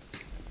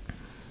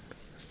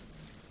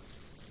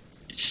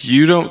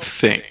You don't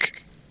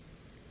think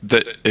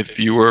that if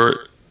you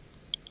were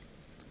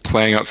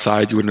playing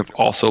outside, you wouldn't have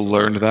also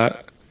learned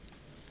that?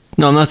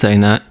 No, I'm not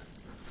saying that.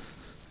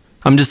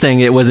 I'm just saying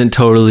it wasn't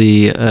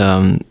totally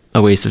a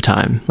waste of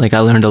time. Like I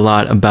learned a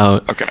lot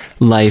about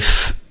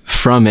life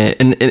from it,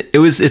 and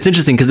it's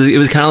interesting because it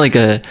was kind of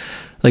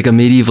like a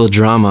medieval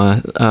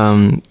drama.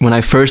 When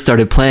I first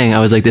started playing, I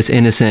was like this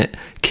innocent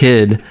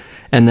kid,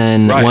 and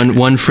then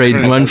one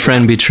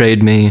friend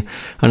betrayed me,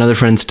 another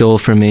friend stole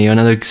from me,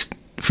 another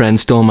friend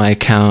stole my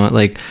account.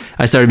 Like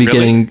I started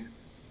getting,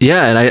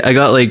 and I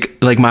got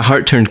like my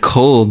heart turned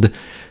cold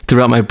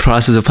throughout my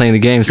process of playing the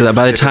game. So that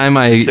by the time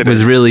I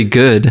was really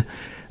good,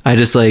 I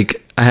just I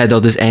had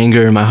all this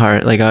anger in my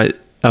heart. Like I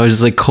was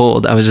just like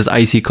cold. I was just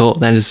icy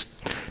cold. I just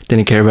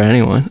didn't care about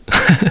anyone.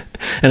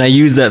 And I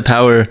used that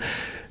power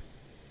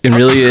in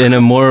really in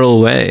a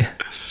moral way.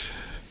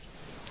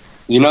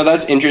 You know,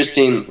 that's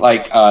interesting.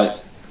 Like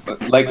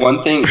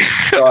one thing.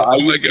 So I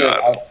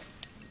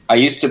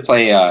used to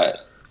play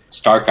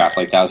StarCraft.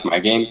 Like that was my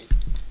game.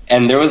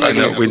 And there was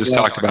we just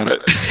talked about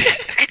it.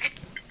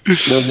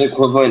 There was an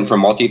equivalent for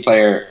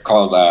multiplayer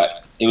called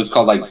it was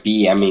called like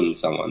BMing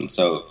someone.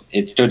 So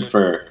it stood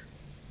for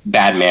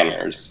bad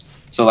manners.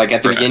 So like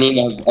at the beginning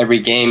of every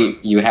game,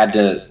 you had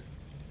to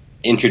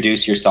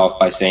introduce yourself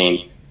by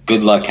saying,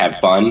 good luck, have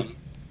fun.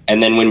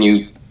 And then when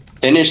you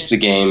finish the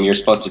game, you're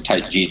supposed to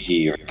type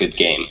GG or good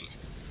game.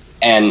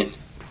 And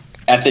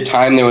at the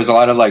time, there was a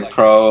lot of like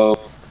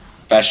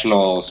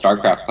professional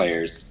StarCraft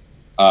players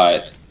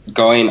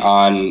going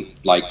on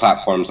like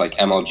platforms like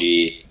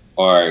MLG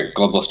or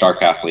Global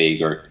StarCraft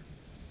League or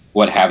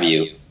what have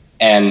you.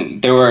 And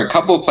there were a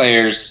couple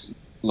players,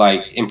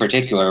 like in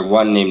particular,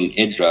 one named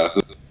Idra,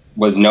 who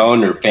was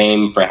known or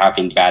famed for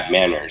having bad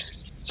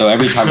manners. So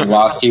every time he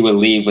lost, he would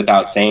leave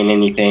without saying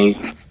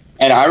anything.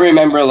 And I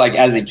remember, like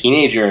as a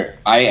teenager,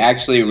 I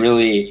actually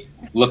really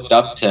looked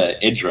up to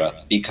Idra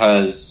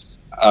because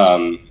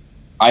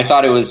I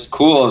thought it was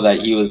cool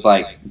that he was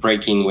like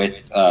breaking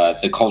with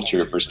the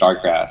culture for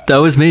StarCraft. That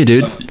was me,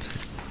 dude.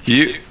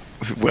 You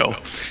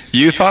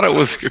thought it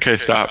was okay.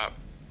 Stop.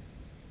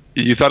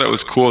 You thought it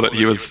was cool that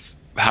he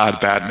had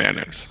bad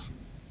manners.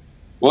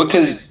 Well,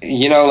 because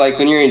like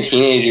when you're a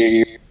teenager,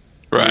 you're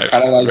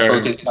kind of like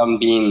focused on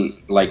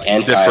being like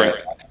different,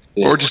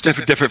 or just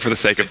different for the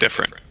sake of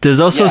different. There's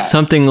also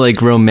something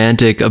like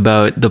romantic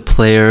about the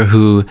player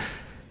who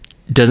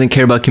doesn't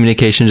care about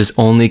communication, just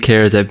only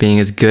cares at being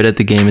as good at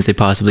the game as they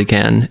possibly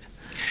can.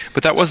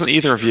 But that wasn't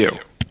either of you.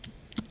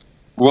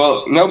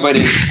 Well, no, but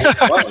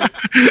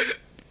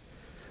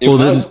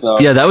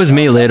that was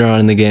me later on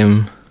in the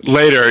game.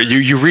 Later,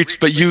 you reached,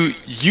 but you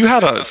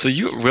had a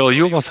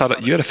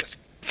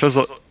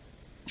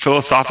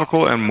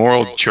philosophical and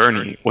moral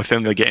journey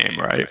within the game,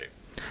 right?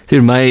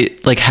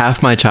 Dude,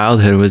 half my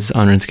childhood was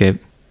on RuneScape.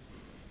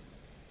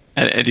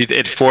 And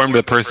it formed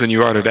the person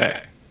you are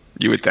today.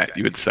 You would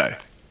say.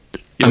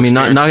 I mean,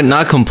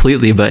 not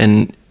completely, but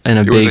in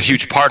a big. It was a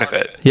huge part of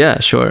it. Yeah,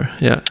 sure,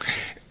 yeah.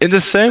 In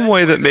the same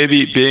way that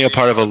maybe being a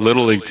part of a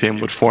little league team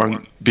would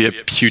be a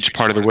huge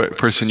part of the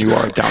person you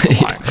are down the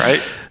line,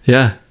 right?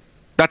 Yeah.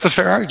 That's a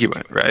fair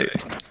argument, right?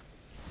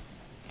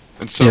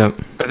 And so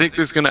I think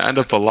there's going to end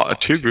up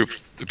two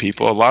groups of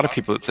people. A lot of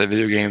people that say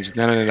video games,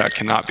 no, that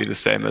cannot be the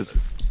same as,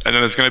 and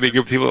then there's going to be a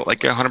group of people that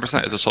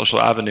 100% is a social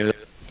avenue.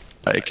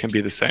 It can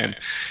be the same.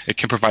 It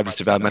can provide this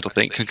developmental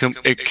thing.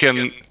 It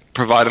can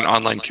provide an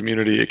online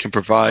community. It can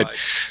provide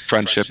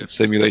friendship and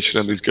simulation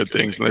and these good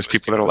things. And there's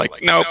people that are like,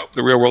 nope,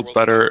 the real world's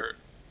better.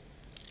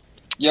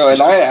 Yo,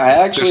 and I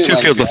actually There's two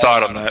like, fields of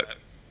thought on that.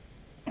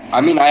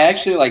 I mean, I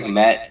actually like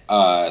met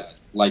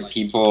like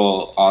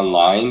people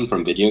online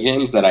from video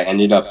games that I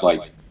ended up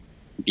like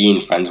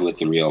being friends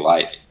with in real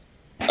life,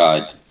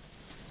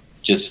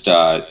 just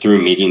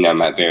through meeting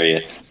them at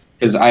various.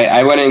 Because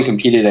I went and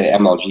competed at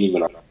MLG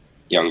when I was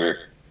younger,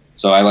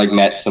 so I like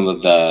met some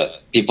of the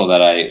people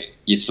that I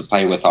used to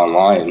play with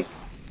online,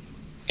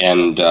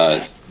 and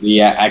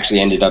we actually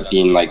ended up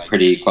being like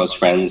pretty close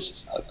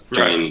friends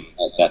during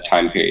that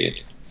time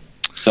period.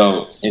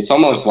 So it's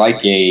almost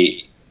like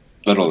a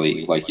Little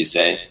League, like you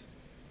say.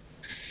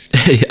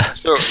 Yeah.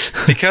 So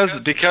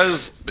because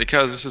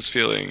this is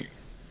feeling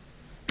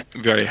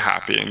very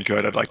happy and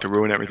good, I'd like to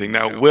ruin everything.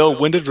 Now, Will,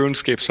 when did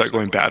RuneScape start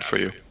going bad for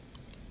you?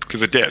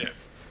 Because it did.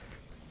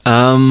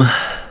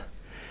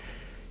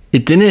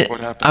 It didn't. What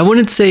happened? I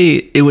wouldn't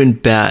say it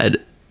went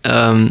bad.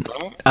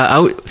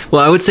 I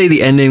would say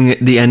the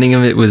ending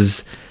of it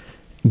was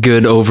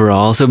good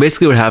overall. So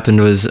basically, what happened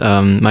was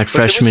my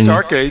freshman. There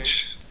was Dark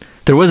Age.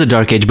 There was a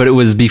Dark Age, but it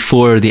was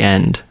before the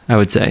end, I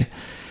would say.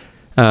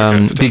 So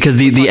Because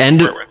the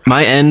end,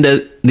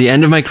 the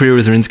end of my career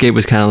with RuneScape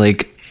was kind of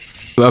like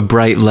a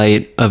bright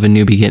light of a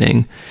new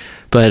beginning.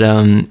 But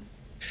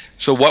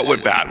So what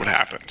went bad? What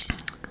happened?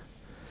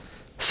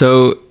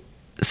 so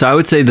I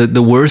would say that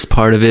the worst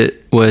part of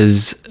it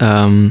was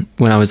when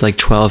I was like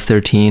 12,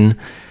 13.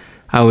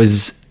 I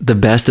was the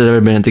best I'd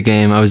ever been at the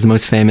game. I was the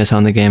most famous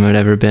on the game I'd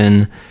ever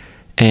been.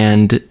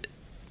 And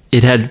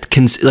it had,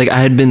 I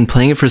had been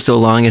playing it for so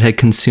long, it had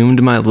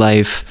consumed my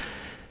life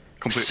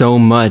so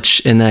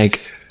much. And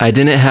like, I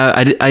didn't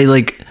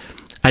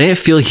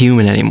feel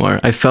human anymore.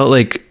 I felt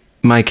like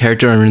my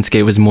character on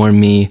RuneScape was more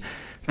me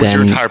What's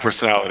your entire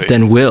personality?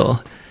 than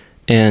Will.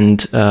 And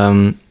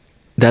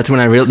that's when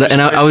I realized,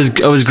 and I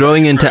was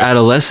growing into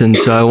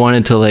adolescence, so I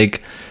wanted to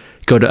like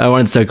I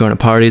wanted to start going to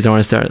parties. I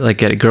wanted to start like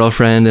get a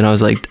girlfriend, and I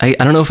was like, I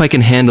don't know if I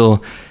can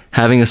handle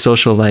having a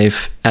social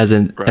life as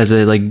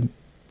a like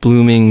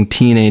blooming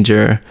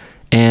teenager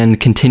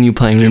and continue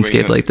playing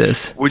RuneScape like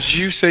this. Would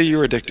you say you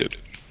were addicted?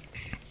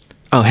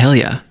 Oh hell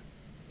yeah!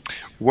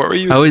 What were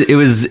you? It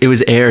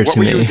was air to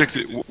me.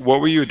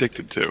 What were you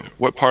addicted to?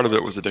 What part of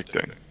it was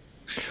addicting?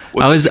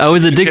 I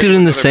was addicted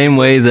in the same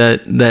way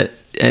that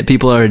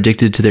people are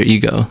addicted to their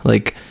ego.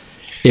 Like,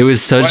 it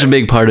was such a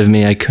big part of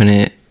me, I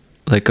couldn't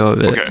let go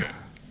of it. Okay.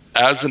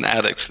 As an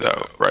addict,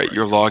 though, right?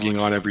 You're logging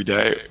on every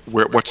day.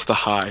 What's the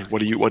high?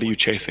 What are you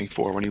chasing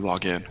for when you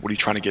log in? What are you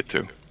trying to get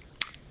to?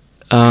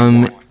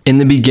 In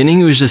the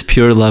beginning, it was just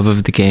pure love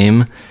of the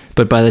game,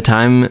 but by the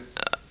time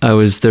I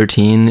was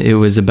 13, it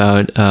was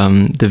about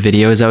the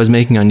videos I was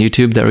making on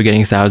YouTube that were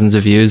getting thousands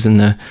of views, and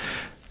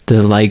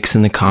the likes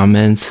and the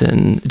comments,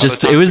 and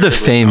just it was the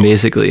fame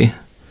basically.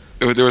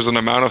 There was an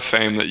amount of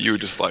fame that you were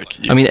just like.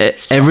 I mean,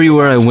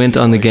 everywhere I went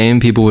on the game,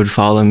 people would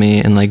follow me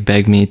and like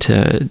beg me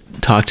to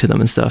talk to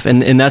them and stuff.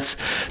 And that's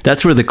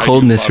where the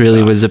coldness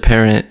really was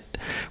apparent.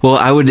 Well,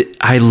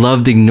 I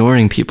loved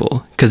ignoring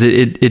people because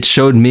it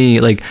showed me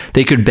like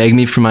they could beg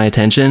me for my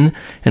attention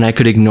and I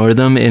could ignore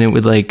them, and it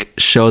would like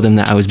show them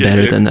that I was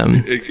better than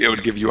them. It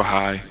would give you a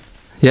high.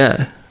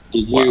 Yeah.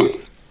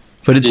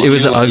 But it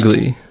was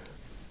ugly.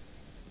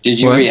 Did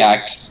you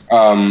react?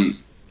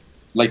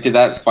 Like, did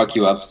that fuck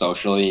you up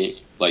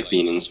socially, like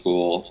being in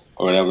school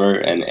or whatever,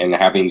 and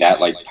having that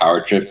like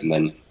power trip, and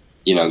then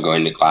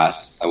going to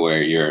class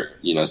where you're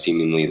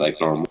seemingly like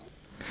normal?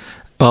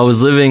 Well, I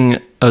was living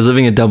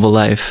a double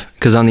life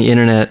because on the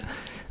internet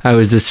I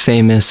was this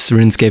famous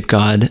RuneScape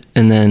god,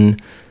 and then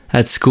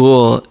at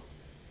school,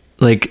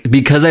 like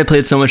because I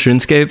played so much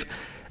RuneScape,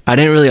 I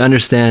didn't really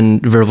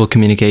understand verbal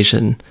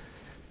communication,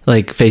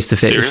 like face to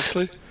face.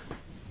 Seriously?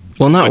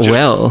 Well, not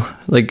well.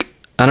 Like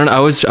I don't know.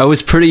 I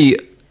was pretty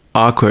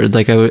awkward.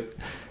 Like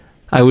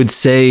I would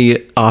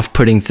say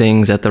off-putting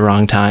things at the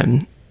wrong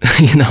time.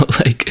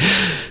 Like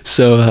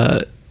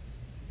so.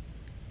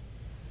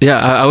 Yeah,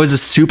 I was a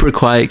super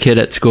quiet kid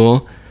at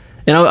school,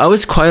 and I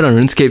was quiet on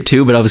RuneScape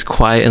too. But I was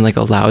quiet in like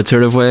a loud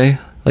sort of way.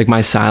 Like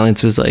my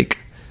silence was like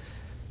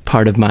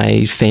part of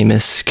my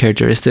famous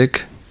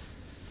characteristic,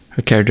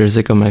 or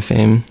characteristic of my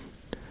fame.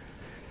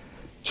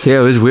 So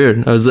yeah, it was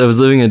weird. I was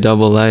living a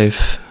double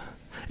life.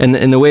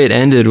 And the way it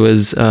ended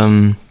was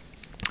my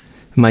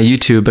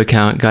YouTube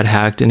account got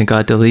hacked and it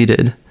got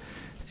deleted.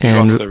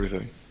 And you lost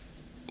everything.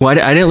 Well,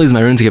 I didn't lose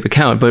my RuneScape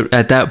account, but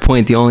at that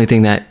point, the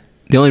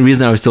only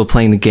reason I was still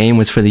playing the game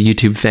was for the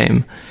YouTube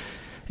fame.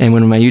 And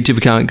when my YouTube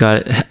account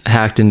got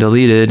hacked and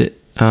deleted,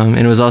 and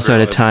it was also at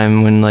a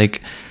time when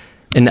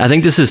and I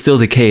think this is still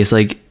the case,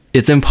 like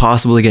it's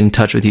impossible to get in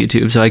touch with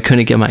YouTube, so I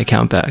couldn't get my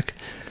account back.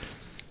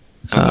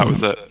 And that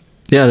was it.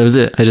 Yeah, that was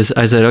it.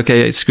 I said,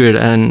 okay, screw it.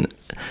 And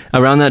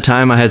around that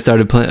time, I had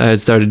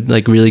started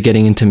like really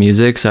getting into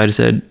music. So I just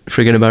said,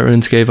 forget about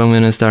RuneScape. I'm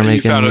going to start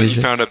making music.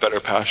 You found a better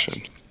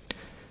passion.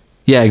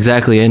 Yeah,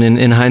 exactly. And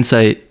in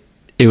hindsight,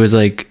 it was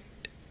a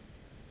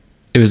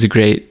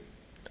great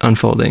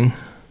unfolding.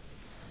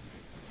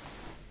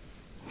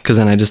 Because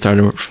then I just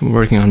started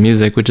working on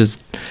music, which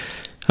is,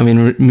 I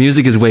mean,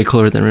 music is way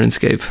cooler than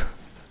RuneScape,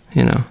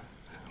 you know,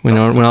 when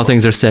all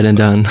things are said and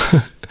done.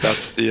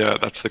 That's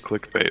the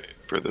clickbait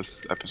for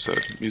this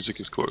episode. Music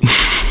is cooler than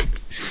RuneScape.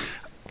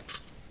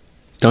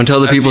 Don't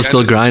tell the people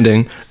still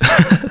grinding.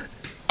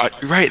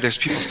 Right, there's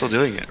people still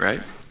doing it,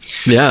 right?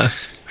 Yeah.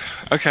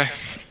 Okay.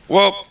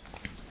 Well,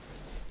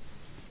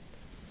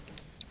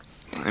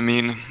 I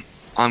mean,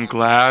 I'm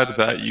glad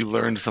that you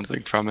learned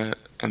something from it,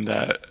 and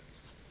that.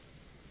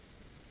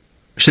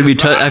 Should we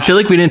touch? I feel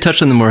like we didn't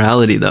touch on the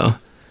morality, though.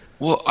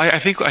 Well, I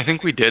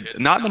think we did.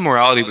 Not the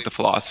morality, but the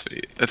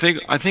philosophy. I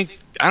don't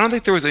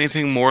think there was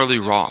anything morally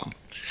wrong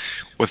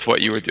with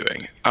what you were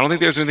doing. I don't think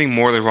there's anything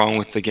morally wrong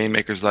with the game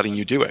makers letting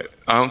you do it.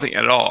 I don't think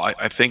at all.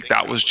 I think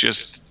that was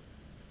just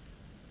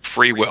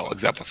free will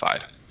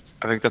exemplified.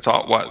 I think that's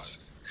all it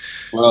was.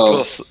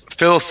 Well,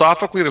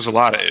 philosophically, there's a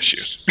lot of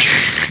issues.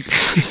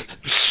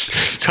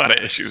 There's a ton of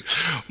issues.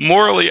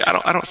 Morally,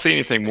 I don't see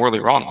anything morally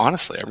wrong.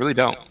 Honestly, I really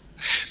don't.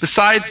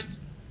 Besides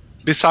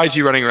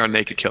you running around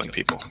naked killing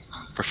people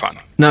for fun.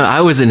 No,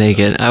 I wasn't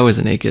naked.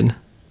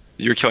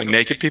 You were killing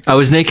naked people? I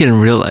was naked in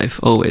real life,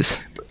 always.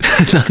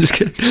 No, I'm just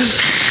kidding.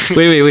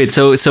 Wait.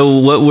 So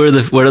what are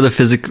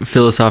the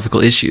philosophical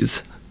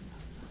issues?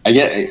 I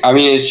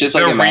mean, it's just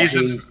like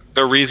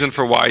the reason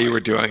for why you were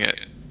doing it.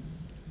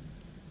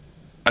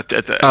 By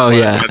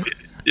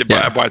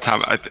the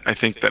time I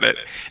think that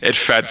it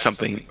fed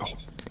something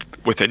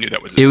within you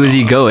that was. It was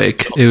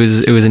egoic. It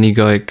was an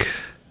egoic.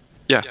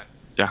 Yeah.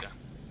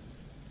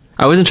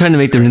 I wasn't trying to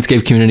make the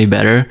RuneScape community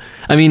better.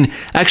 I mean,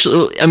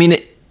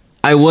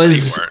 I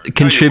was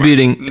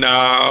contributing.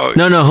 No.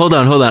 Hold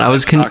on.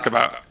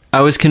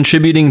 I was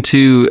contributing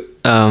to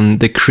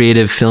the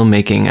creative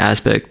filmmaking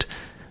aspect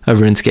of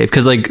RuneScape,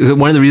 because like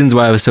one of the reasons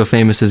why I was so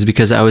famous is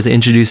because I was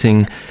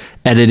introducing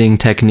editing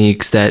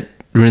techniques that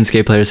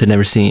RuneScape players had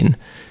never seen.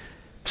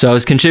 So I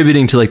was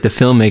contributing to like the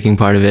filmmaking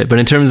part of it, but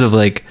in terms of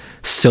like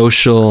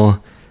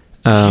social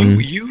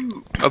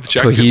you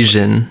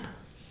cohesion,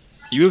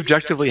 you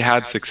objectively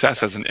had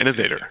success as an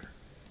innovator.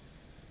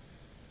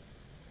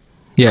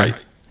 Yeah. Right?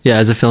 Yeah,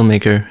 as a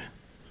filmmaker.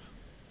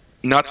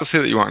 Not to say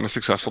that you aren't a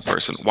successful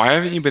person. Why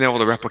haven't you been able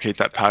to replicate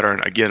that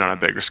pattern again on a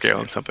bigger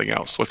scale in something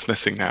else? What's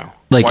missing now?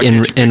 Like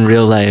in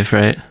real life,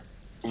 right?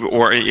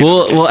 Or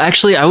well,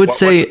 actually, I would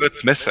say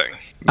what's missing.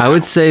 I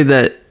would say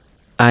that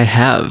I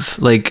have.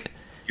 Like,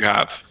 you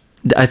have.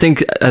 I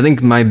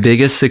think my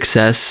biggest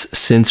success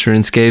since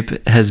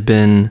RuneScape has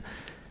been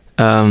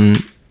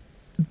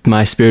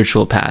my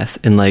spiritual path,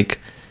 and like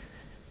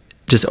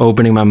just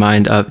opening my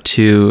mind up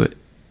to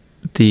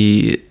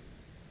the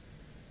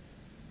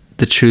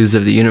truths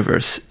of the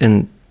universe.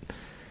 And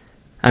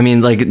I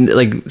mean, like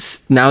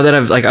now that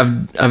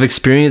I've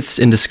experienced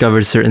and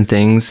discovered certain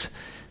things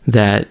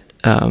that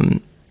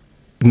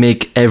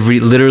make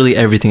literally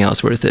everything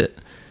else worth it.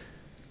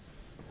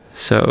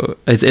 So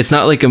it's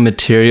not like a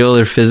material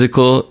or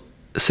physical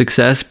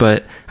success,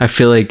 but I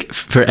feel like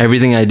for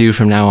everything I do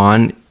from now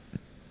on,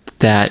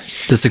 that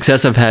the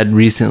success I've had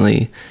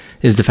recently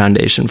is the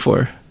foundation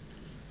for.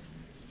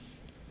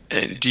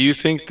 And do you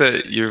think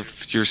that you're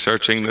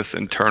searching this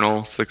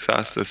internal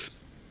success,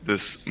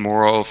 this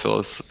moral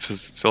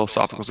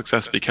philosophical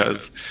success,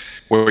 because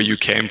where you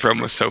came from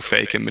was so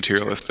fake and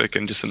materialistic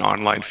and just an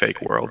online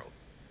fake world?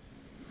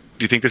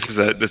 Do you think this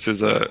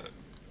is a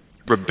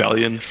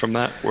rebellion from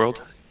that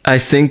world? I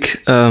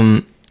think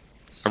a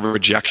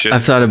rejection.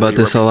 I've thought about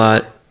this a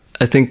lot.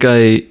 I think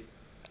I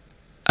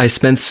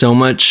spent so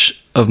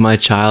much of my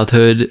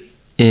childhood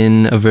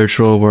in a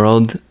virtual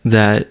world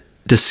that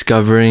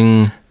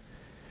discovering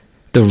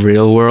the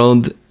real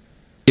world,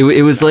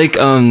 it was like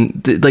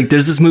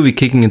there's this movie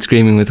Kicking and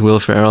Screaming with Will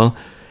Ferrell,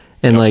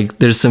 and like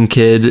there's some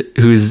kid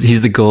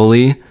he's the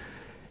goalie,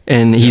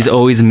 and he's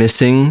always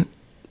missing,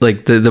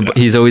 like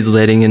he's always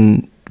letting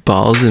in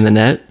balls in the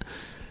net.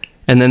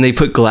 And then they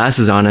put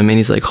glasses on him, and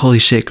he's like, "Holy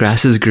shit,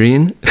 grass is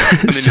green!"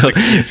 And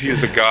then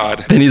he's a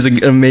god. Then he's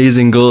an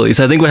amazing goalie.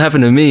 So I think what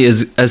happened to me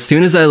is, as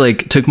soon as I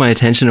like took my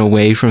attention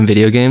away from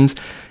video games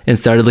and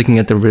started looking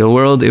at the real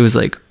world, it was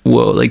like,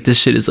 whoa, like this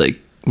shit is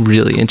like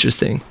really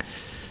interesting.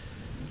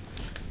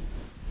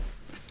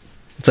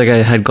 It's like I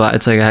had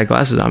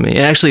glasses on me. And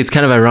actually, it's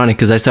kind of ironic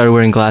because I started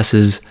wearing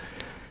glasses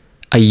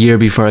a year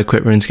before I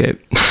quit RuneScape.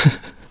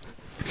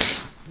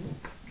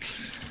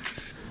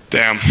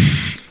 Damn.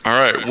 All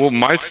right. Well,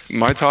 my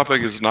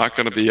topic is not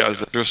going to be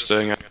as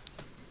interesting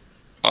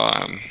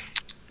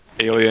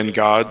alien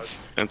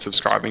gods and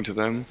subscribing to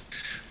them,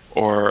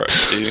 or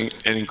an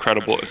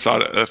incredible. It's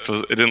not.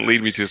 It didn't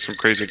lead me to some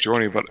crazy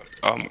journey, but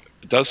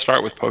it does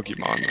start with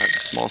Pokemon. I have a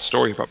small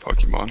story about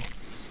Pokemon.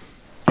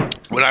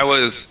 When I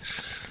was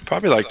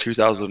probably like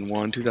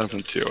 2001,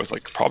 2002, I was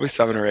like probably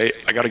 7 or 8.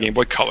 I got a Game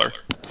Boy Color.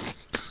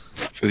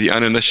 For the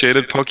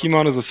uninitiated,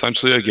 Pokemon is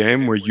essentially a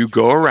game where you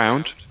go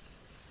around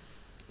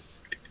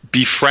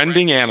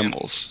befriending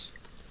animals,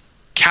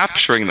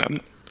 capturing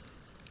them,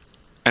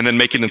 and then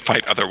making them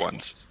fight other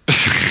ones.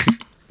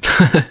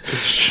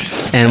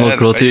 Animal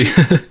cruelty.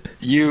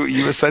 you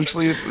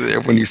essentially,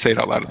 when you say it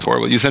out loud, it's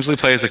horrible. You essentially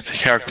play as a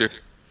character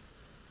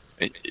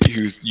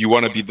who's you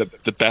want to be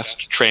the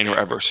best trainer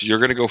ever. So you're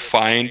going to go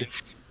find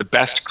the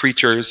best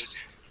creatures,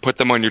 put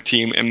them on your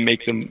team, and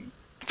make them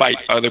fight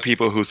other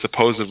people who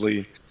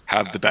supposedly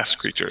have the best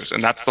creatures.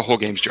 And that's the whole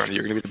game's journey.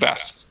 You're going to be the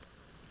best.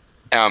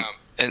 And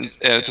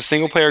it's a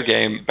single player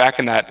game. Back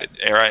in that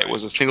era, it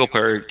was a single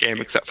player game,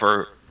 except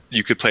for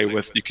you could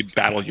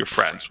battle your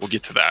friends. We'll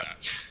get to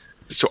that.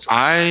 So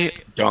I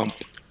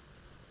dumped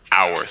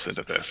hours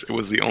into this. It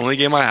was the only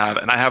game I have,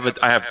 and I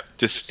have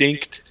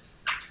distinct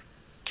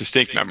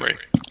memory.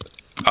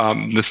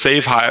 My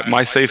save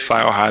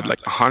file had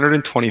like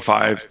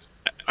 125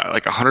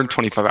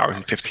 hours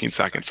and 15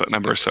 seconds. That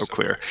number is so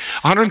clear.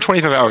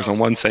 125 hours on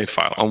one save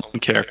file on one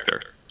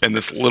character in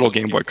this little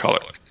Game Boy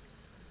Color.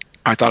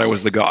 I thought I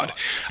was the god.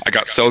 I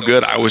got so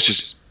good, I was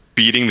just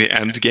beating the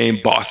end game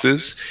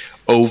bosses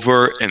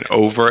over and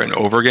over and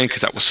over again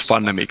because that was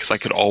fun to me because I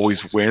could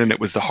always win, and it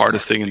was the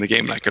hardest thing in the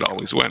game, and I could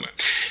always win.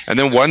 And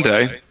then one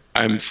day,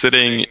 I'm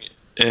sitting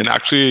in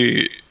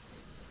actually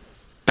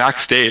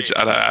backstage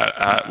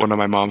at one of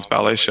my mom's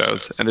ballet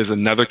shows, and there's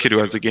another kid who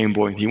has a Game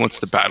Boy, and he wants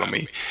to battle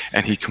me,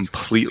 and he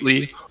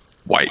completely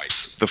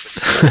wipes the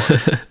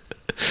floor.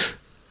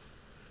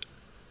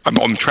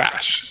 I'm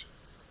trash.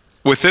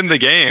 Within the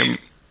game,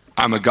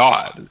 I'm a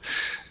god.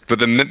 But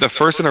the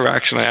first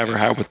interaction I ever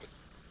had with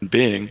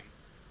being,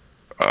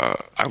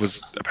 I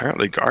was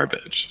apparently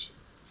garbage.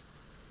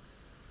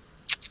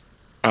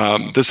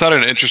 This had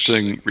an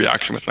interesting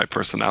reaction with my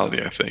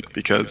personality, I think,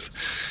 because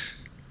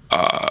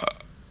I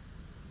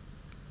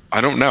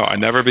don't know. I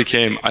never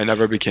became a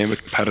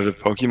competitive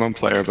Pokemon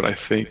player, but I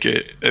think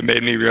it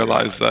made me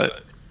realize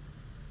that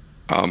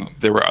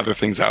there were other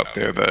things out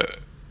there that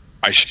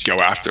I should go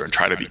after and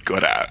try to be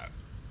good at.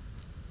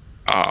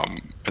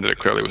 And that it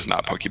clearly was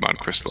not Pokemon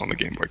Crystal and the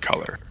Game Boy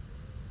Color.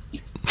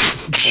 What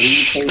do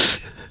you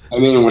think? I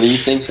mean, what do you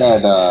think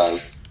that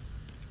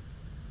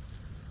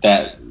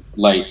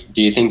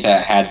do you think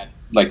that had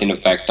like an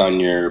effect on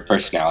your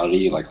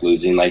personality, like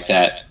losing like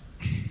that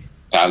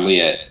badly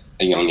at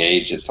a young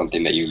age? It's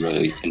something that you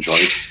really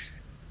enjoyed.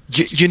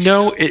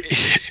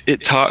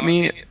 It taught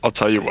me. I'll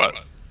tell you what.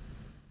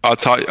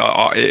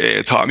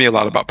 It taught me a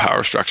lot about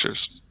power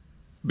structures,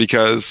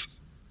 because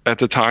at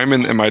the time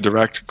in my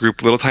direct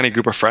group, little tiny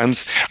group of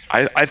friends,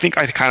 I think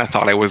I kind of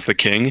thought I was the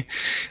king.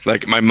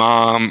 Like my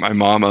mom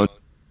owned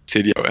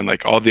studio, and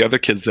like all the other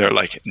kids there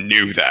like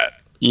knew that.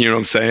 You know what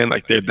I'm saying?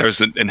 Like there's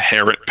an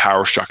inherent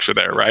power structure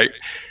there, right?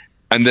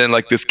 And then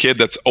like this kid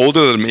that's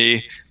older than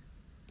me,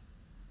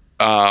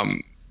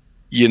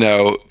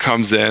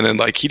 comes in, and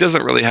like he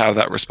doesn't really have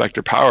that respect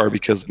or power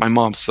because my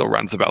mom still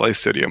runs the ballet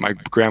studio. My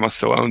grandma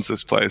still owns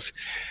this place.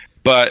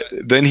 But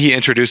then he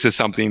introduces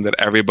something that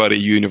everybody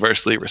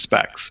universally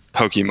respects,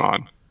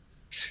 Pokemon.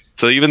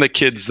 So even the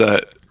kids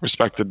that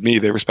respected me,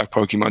 they respect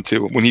Pokemon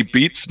too. When he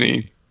beats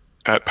me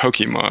at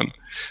Pokemon,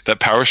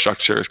 that power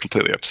structure is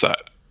completely upset.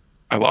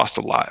 I lost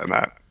a lot in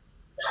that.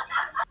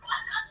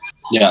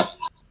 Yeah.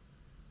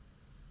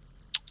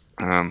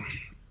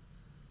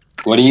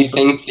 What do you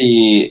think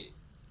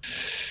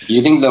do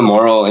you think the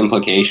moral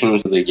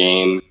implications of the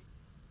game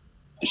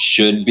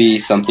should be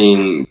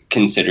something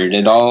considered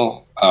at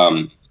all?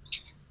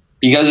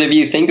 Because if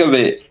you think of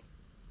it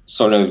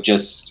sort of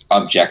just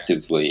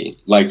objectively,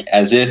 like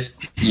as if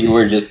you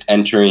were just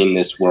entering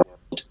this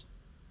world,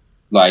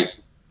 like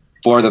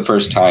for the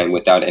first time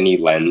without any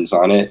lens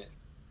on it,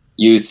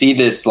 you see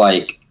this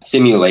like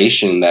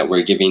simulation that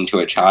we're giving to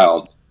a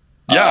child.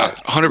 Yeah,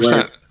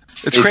 100%.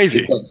 It's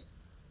crazy.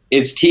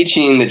 It's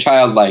teaching the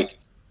child like,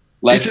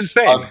 let's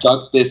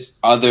abduct this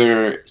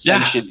other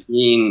sentient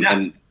being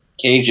and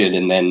cage it,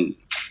 and then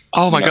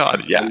oh my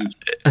god, yeah, and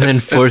then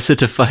force it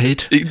to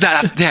fight.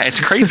 Yeah, it's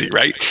crazy,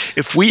 right?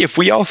 If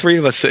we all three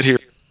of us sit here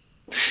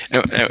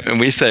and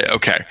we say,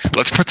 okay,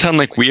 let's pretend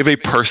like we have a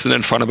person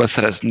in front of us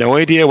that has no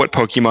idea what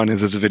Pokemon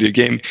is as a video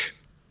game,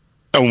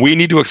 and we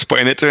need to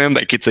explain it to him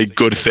like it's a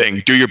good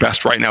thing. Do your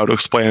best right now to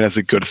explain it as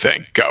a good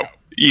thing. Go.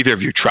 Either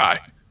of you try.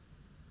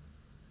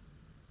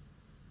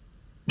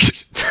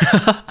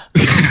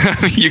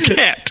 You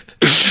can't.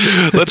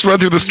 Let's run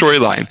through the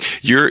storyline.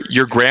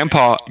 Your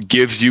grandpa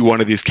gives you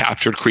one of these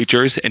captured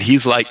creatures, and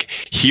he's like,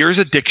 here's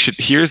a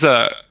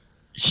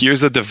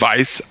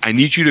device. I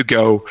need you to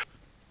go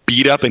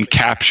beat up and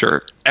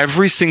capture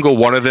every single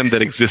one of them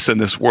that exists in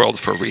this world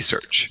for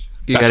research.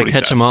 You got to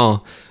catch them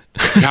all.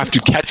 You have to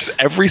catch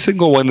every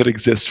single one that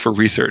exists for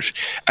research.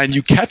 And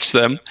you catch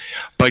them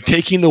by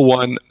taking the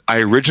one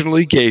I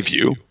originally gave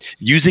you,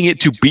 using it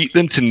to beat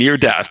them to near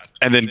death,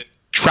 and then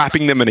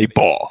trapping them in a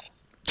ball.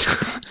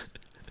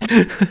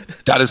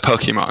 That is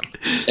Pokemon.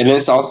 And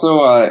it's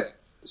also a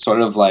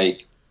sort of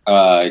like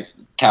a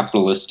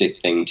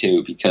capitalistic thing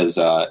too, because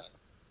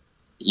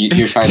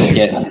you're trying to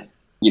get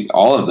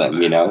all of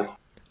them,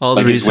 all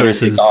the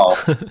resources.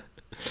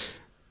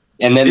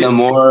 And then the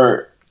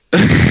more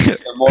good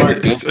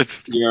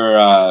your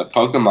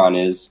Pokemon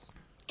is,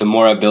 the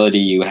more ability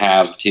you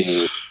have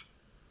to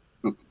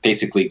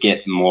basically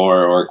get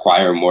more or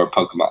acquire more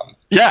Pokemon.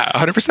 Yeah,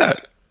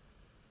 100%.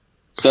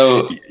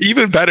 So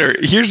even better,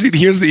 here's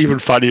the even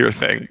funnier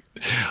thing.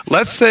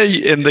 Let's say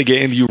in the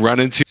game you run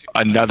into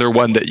another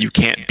one that you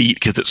can't beat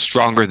because it's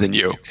stronger than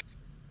you.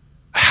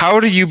 How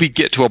do you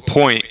get to a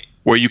point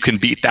where you can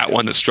beat that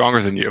one that's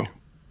stronger than you?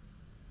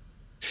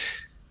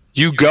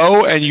 You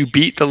go and you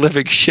beat the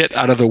living shit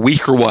out of the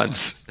weaker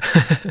ones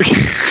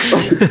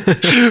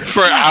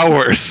for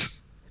hours.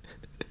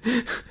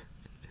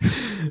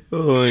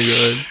 Oh my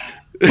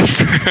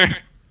god.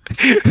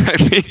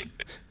 I mean,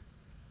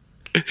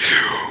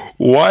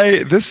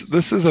 why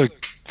this is a,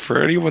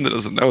 for anyone that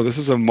doesn't know, this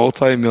is a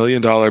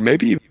multi-million-dollar,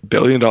 maybe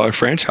billion-dollar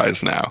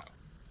franchise now.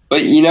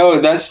 but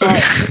that's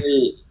not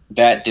really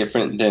that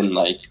different than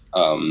like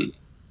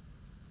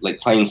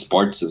playing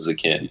sports as a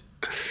kid.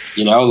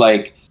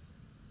 Like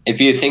if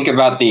you think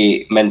about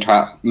the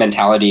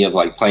mentality of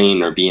like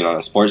playing or being on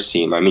a sports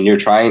team, I mean, you're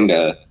trying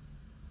to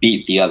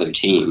beat the other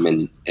team,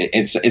 and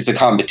it's a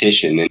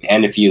competition.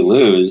 And if you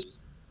lose,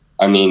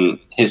 I mean,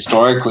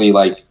 historically,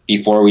 like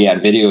before we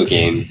had video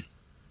games,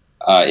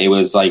 it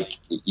was like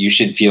you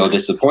should feel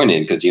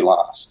disappointed because you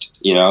lost.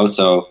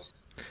 So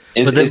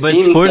but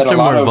sports are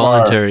more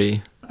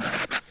voluntary.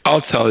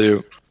 I'll tell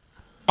you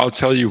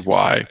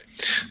why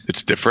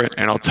it's different,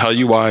 and I'll tell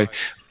you why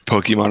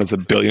Pokemon is a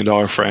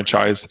billion-dollar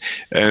franchise,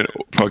 and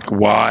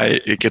why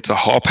it gets a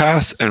hall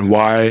pass, and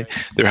why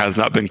there has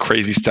not been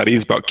crazy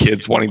studies about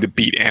kids wanting to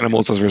beat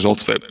animals as a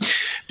result of it.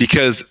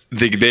 Because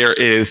there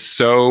is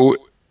so,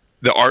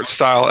 the art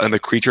style and the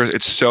creatures,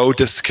 it's so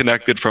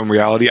disconnected from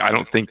reality. I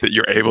don't think that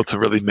you're able to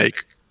really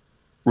make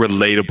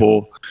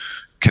relatable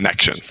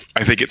connections.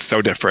 I think it's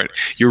so different.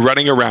 You're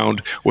running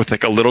around with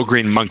like a little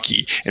green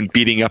monkey and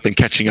beating up and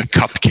catching a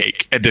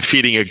cupcake and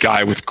defeating a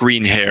guy with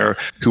green hair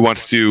who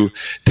wants to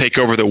take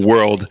over the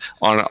world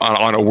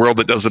on a world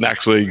that doesn't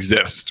actually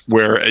exist,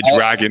 where a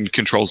dragon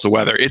controls the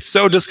weather. It's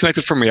so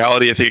disconnected from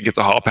reality. I think it gets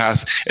a hall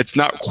pass. It's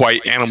not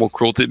quite animal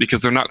cruelty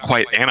because they're not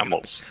quite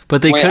animals.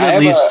 But they could at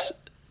least...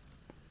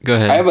 Go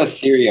ahead. I have a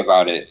theory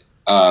about it.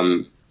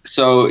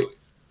 So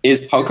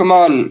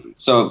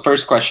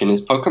first question,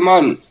 is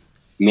Pokemon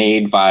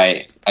made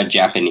by a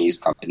Japanese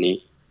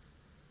company?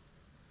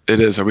 It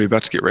is. Are we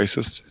about to get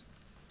racist?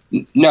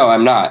 No,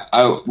 I'm not.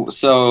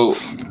 So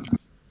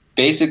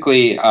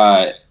basically,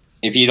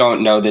 if you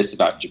don't know this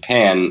about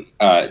Japan,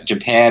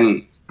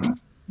 Japan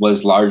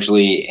was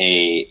largely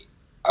a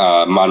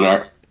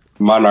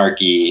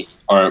monarchy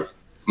or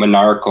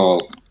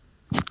monarchical.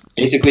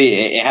 Basically,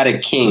 it had a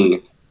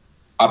king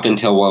up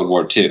until World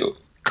War II.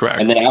 Correct.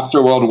 And then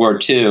after World War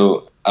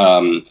II,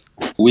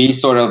 we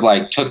sort of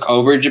like took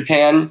over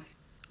Japan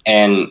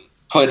and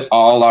put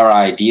all our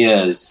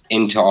ideas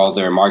into all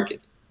their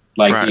markets.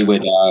 Like right.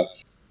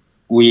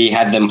 We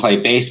had them play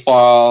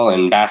baseball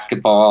and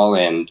basketball,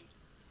 and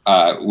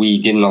we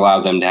didn't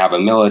allow them to have a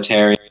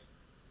military.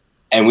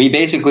 And we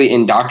basically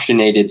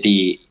indoctrinated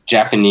the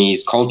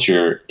Japanese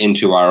culture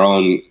into our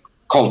own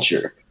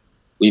culture.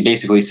 We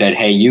basically said,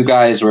 hey, you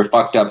guys were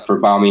fucked up for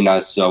bombing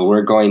us, so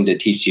we're going to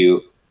teach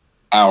you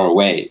our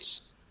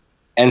ways.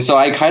 And so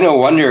I kind of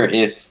wonder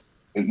if,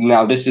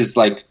 now this is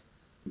like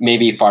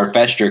maybe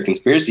far-fetched or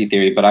conspiracy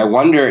theory, but I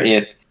wonder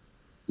if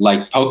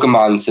like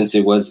Pokemon, since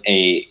it was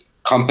a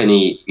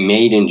company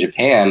made in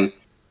Japan,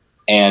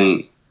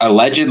 and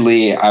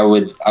allegedly I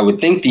would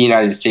think the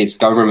United States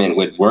government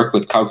would work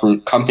with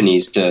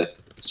companies to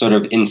sort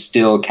of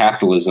instill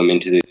capitalism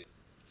into the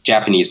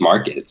Japanese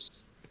markets.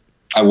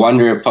 I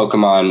wonder if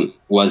Pokemon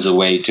was a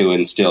way to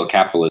instill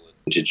capitalism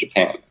into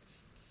Japan.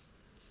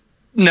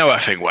 No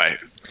effing way.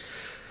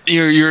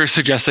 You're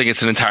suggesting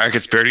it's an entire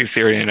conspiracy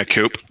theory in a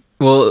coup?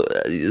 Well,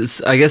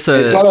 I guess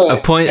there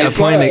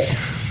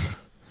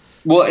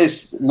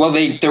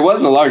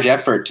was a large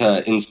effort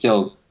to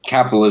instill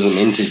capitalism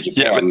into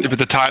Japan. Yeah, but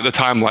the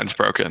timeline's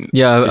broken.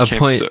 Yeah,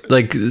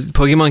 like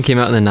Pokemon came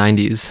out in the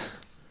 90s.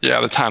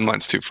 Yeah, the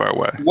timeline's too far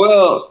away.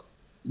 Well,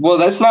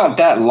 that's not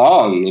that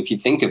long if you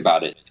think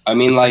about it. I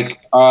mean,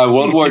 like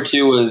World War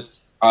II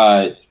was,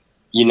 in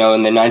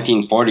the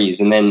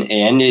 1940s, and then it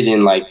ended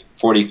in like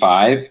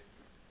 45,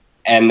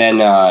 and then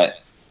that's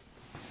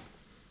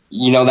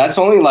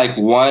only like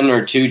one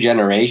or two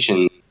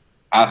generations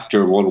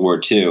after World War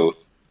II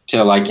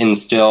to like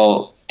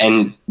instill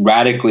and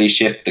radically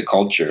shift the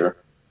culture.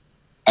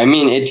 I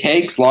mean, it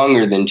takes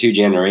longer than two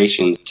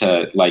generations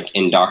to like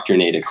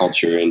indoctrinate a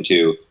culture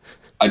into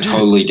a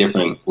totally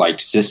different like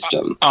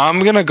system.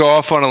 I'm going to go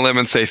off on a limb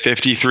and say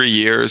 53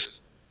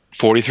 years,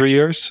 43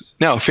 years?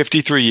 No,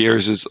 53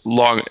 years is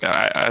long.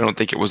 I don't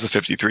think it was a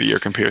 53-year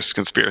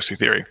conspiracy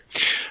theory.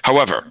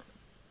 However,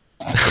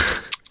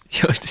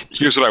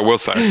 here's what I will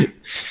say.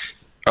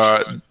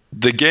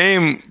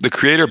 The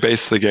creator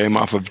based the game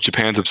off of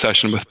Japan's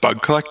obsession with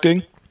bug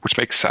collecting, which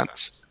makes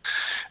sense.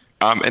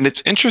 And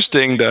it's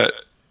interesting that,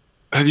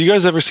 have you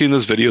guys ever seen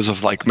those videos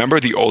of like, remember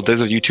the old days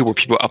of YouTube where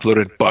people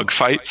uploaded bug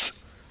fights?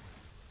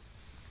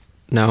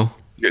 No.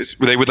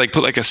 Where they would like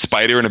put like a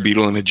spider and a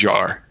beetle in a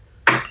jar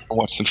and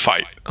watch them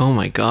fight. Oh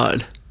my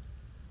god.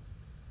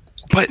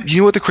 But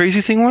you know what the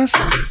crazy thing was?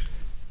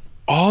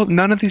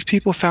 None of these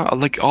people found,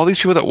 like all these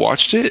people that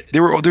watched it,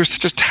 there was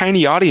such a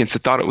tiny audience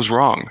that thought it was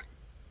wrong.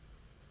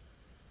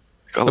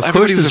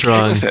 Everybody was it's okay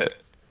wrong. with it.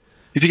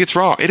 You think it's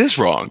wrong? It is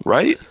wrong,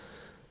 right?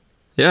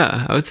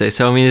 Yeah, I would say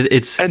so. I mean,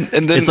 it's And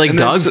then it's like and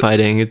then dog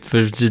fighting. It's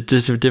for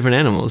just different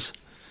animals.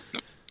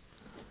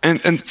 and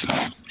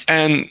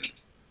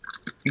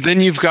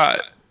then you've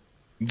got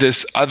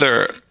this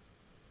other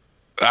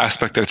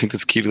aspect that I think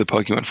is key to the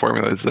Pokemon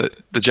formula is that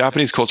the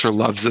Japanese culture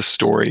loves this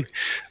story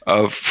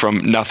of from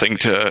nothing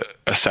to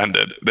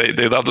ascended.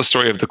 They love the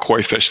story of the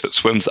koi fish that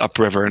swims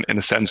upriver and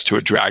ascends to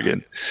a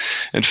dragon.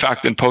 In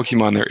fact, in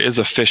Pokemon, there is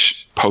a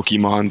fish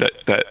Pokemon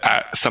that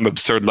at some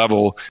absurd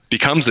level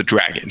becomes a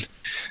dragon.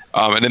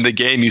 And in the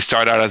game, you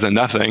start out as a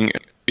nothing,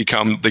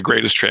 become the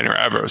greatest trainer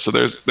ever. So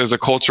there's a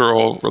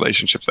cultural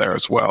relationship there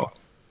as well.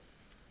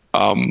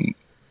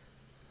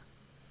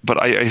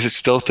 But I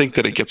still think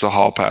that it gets a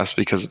hall pass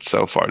because it's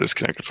so far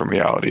disconnected from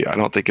reality. I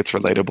don't think it's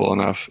relatable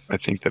enough. I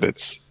think that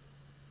it's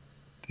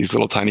these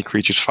little tiny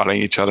creatures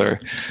fighting each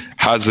other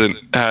hasn't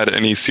had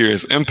any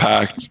serious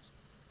impact,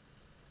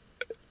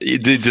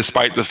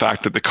 despite the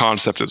fact that the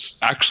concept is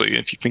actually,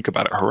 if you think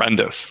about it,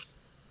 horrendous.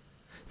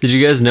 Did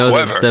you guys know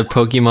However- that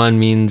Pokemon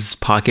means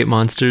pocket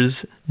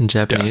monsters in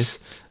Japanese?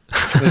 I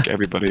think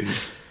everybody.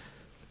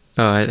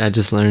 Oh, I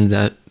just learned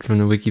that from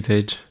the wiki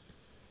page.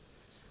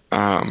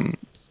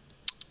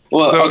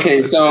 Well, So,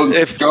 okay, so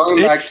if going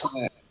back it's- to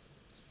that.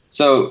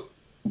 So,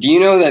 do you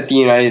know that the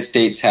United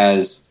States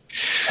has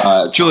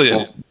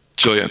Julian,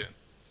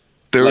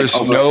 there Like is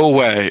over- no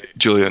way,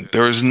 Julian,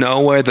 there is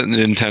no way that the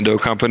Nintendo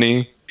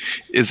company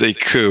is a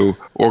coup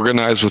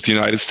organized with the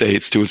United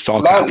States to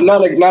install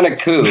not a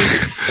coup.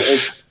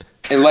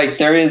 Like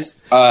there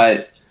is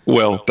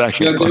Will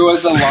back in there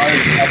was a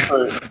large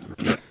effort.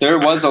 There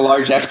was a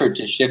large effort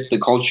to shift the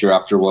culture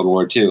after World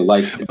War II.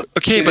 Like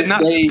Okay, to but this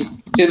not day,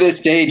 to this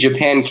day,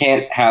 Japan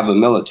can't have a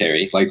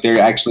military. Like they're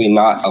actually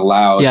not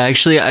allowed. Yeah,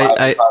 actually, by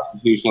the I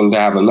Constitution to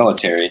have a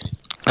military.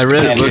 I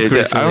read a Okay, book I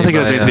recently. don't think it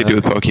has by, anything to do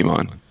with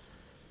Pokemon.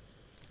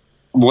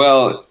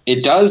 Well,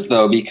 it does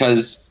though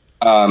because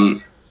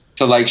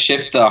to like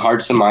shift the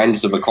hearts and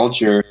minds of a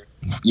culture,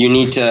 you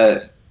need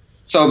to.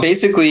 So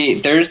basically,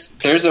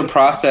 there's a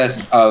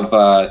process of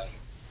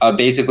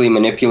basically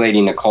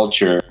manipulating a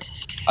culture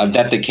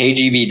that the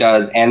KGB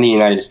does and the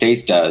United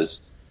States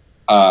does,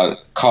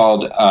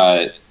 called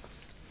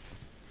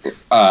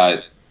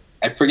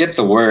I forget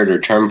the word or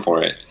term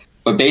for it,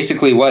 but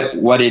basically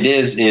what it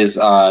is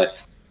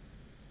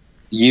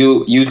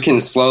you can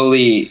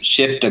slowly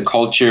shift a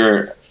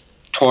culture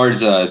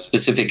towards a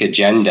specific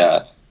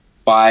agenda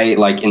by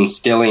like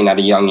instilling at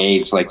a young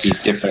age like these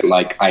different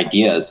like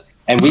ideas.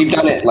 And we've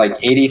done it like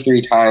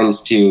 83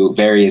 times to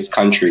various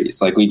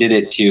countries. Like we did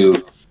it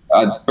to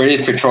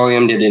British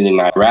Petroleum did it in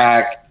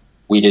Iraq.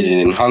 We did it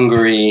in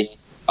Hungary.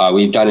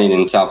 We've done it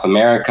in South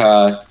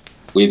America.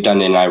 We've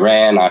done it in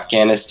Iran,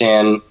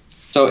 Afghanistan.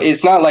 So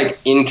it's not like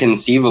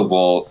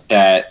inconceivable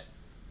that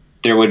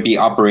there would be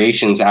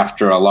operations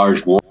after a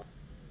large war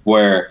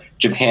where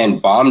Japan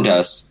bombed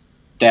us.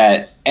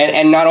 That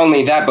and not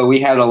only that, but we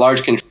had a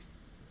large control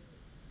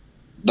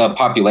the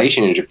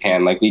population in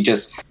Japan. Like we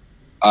just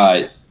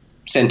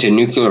sent a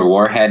nuclear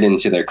warhead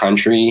into their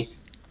country,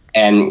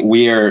 and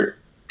we are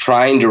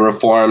trying to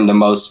reform the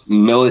most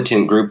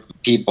militant group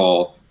of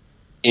people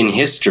in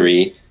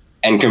history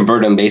and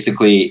convert them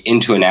basically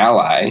into an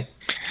ally.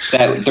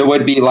 That there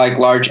would be like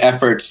large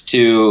efforts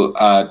to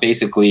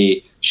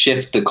basically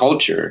shift the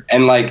culture,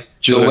 and like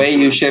Julian, the way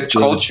you shift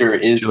Julian, culture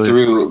is Julian.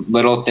 through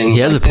little things. he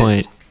has like a point.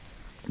 this.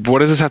 What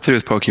does this have to do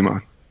with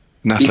Pokemon?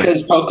 Nothing.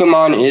 Because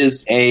Pokemon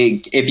is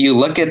if you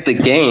look at the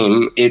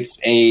game, is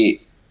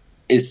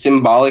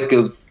symbolic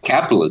of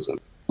capitalism.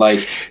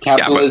 Like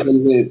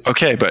capitalism is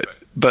Okay, but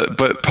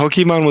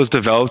Pokemon was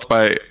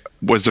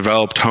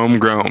developed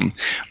homegrown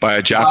by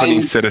a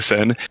Japanese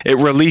citizen. It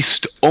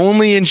released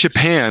only in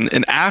Japan,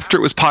 and after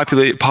it was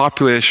popular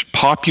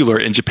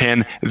in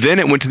Japan, then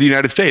it went to the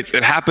United States.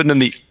 It happened in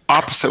the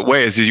opposite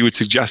way as you would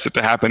suggest it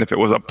to happen if it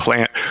was a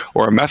plant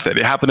or a method.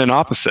 It happened in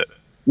opposite.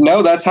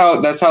 no, that's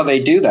how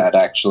they do that.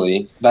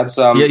 Actually, that's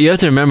Yeah, you have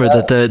to remember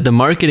that the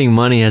marketing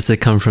money has to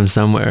come from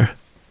somewhere.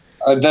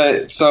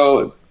 That's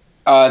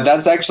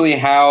actually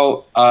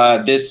how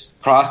this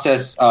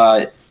process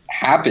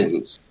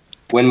happens.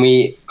 When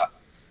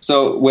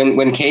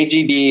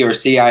KGB or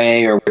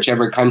CIA or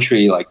whichever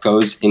country like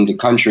goes into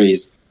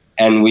countries,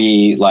 and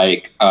we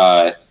like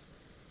God,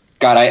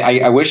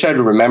 I wish I'd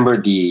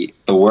remembered the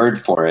word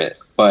for it.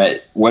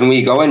 But when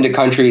we go into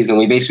countries and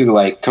we basically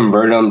like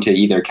convert them to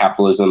either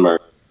capitalism or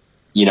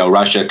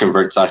Russia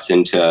converts us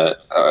into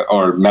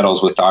or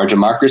meddles with our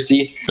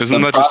democracy.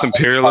 Isn't that just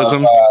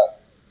imperialism?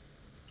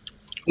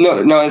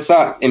 No, it's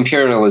not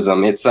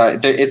imperialism. It's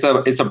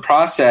a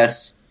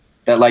process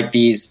that like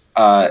these.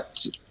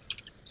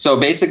 So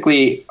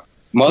basically,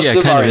 most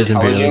of our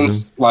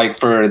intelligence, like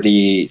for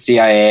the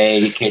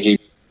CIA, KGB,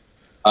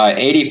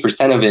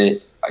 80% of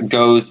it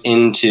goes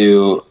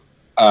into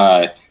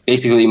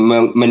basically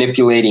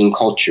manipulating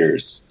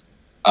cultures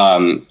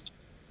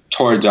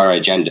towards our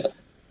agenda.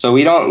 So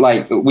we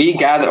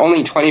gather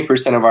only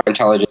 20% of our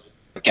intelligence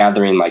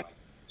gathering like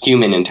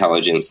human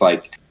intelligence,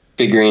 like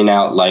figuring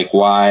out like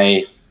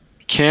why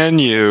Can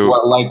you,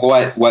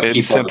 what in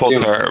people simple are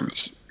doing.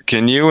 terms,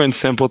 can you, in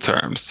simple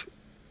terms,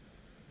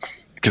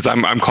 because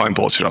I'm calling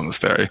bullshit on this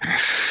theory.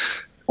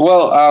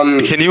 Well,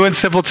 Can you, in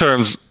simple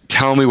terms,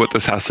 tell me what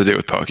this has to do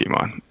with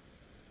Pokemon?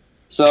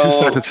 so 2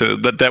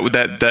 sentences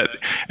that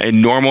a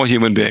normal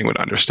human being would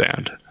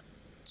understand.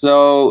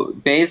 so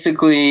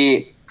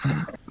basically,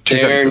 2 there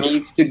sentences.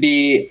 needs to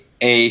be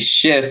a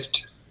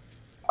shift,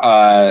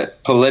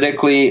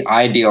 politically,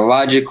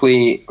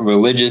 ideologically,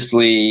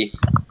 religiously,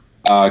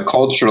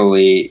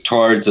 culturally,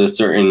 towards a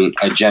certain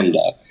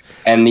agenda.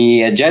 And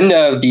the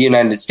agenda of the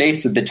United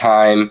States at the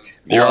time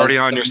You're already was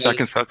on to your ma-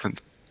 second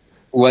sentence.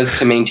 was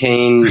to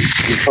maintain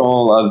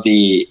control of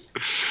the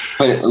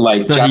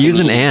like No, he used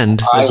an Japanese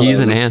and. He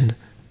used an islands,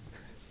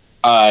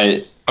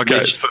 and.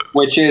 Okay,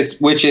 which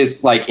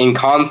is like in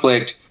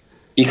conflict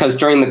because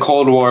during the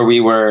Cold War we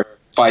were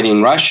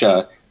fighting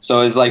Russia,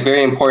 so it's like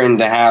very important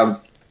to have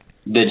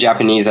the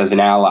Japanese as an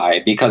ally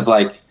because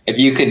like if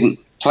you could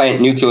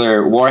plant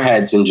nuclear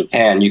warheads in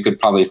Japan, you could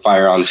probably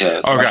fire onto.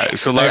 okay, Russia.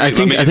 so I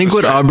think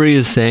what Aubrey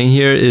is saying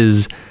here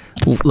is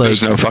like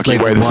there's no fucking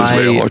way this is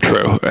real or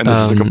true, and this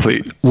is a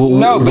complete.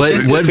 No, but what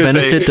this what is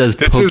benefit does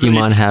this is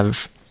Pokemon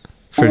have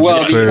for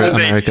because-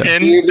 America?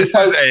 This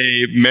is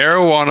a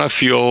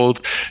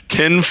marijuana-fueled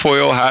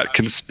tinfoil hat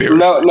conspiracy.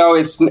 No,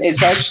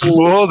 it's actually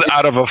Pulled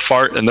out of a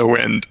fart in the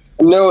wind.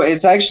 no,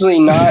 it's actually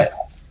not.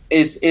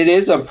 It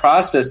is a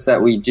process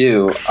that we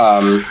do.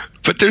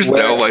 But there's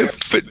no Where- like.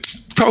 But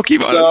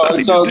Pokemon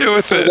has nothing to do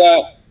with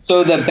it.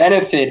 So the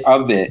benefit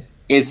of it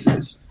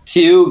is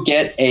to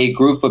get a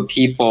group of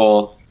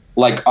people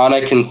like on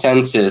a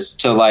consensus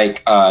to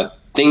like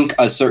think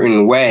a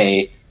certain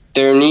way.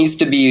 There needs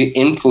to be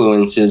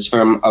influences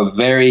from a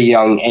very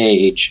young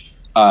age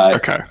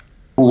Okay.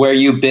 where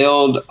you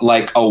build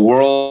like a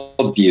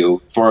worldview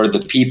for the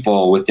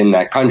people within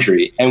that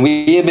country. And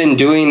we have been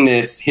doing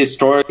this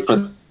historically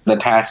for the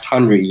past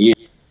 100 years,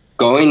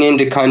 going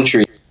into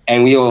country,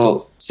 and we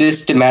will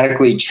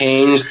systematically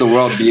change the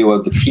worldview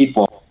of the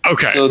people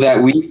Okay. so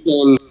that we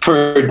can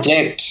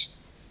predict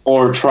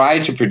or try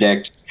to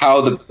predict how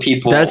the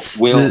people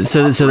will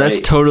so that's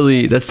operate.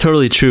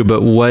 totally true.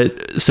 But what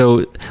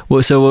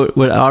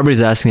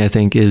Aubrey's asking, I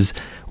think, is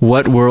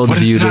what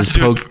worldview that does have to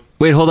do with-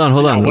 Wait, hold on.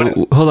 Go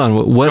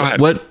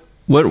ahead.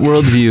 What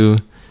worldview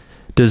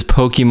does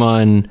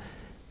Pokemon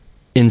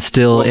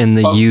instill in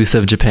the youth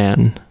of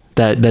Japan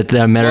that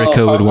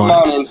America would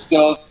want?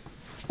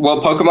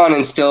 Pokemon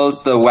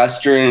instills the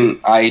Western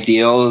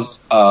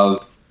ideals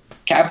of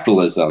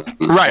capitalism.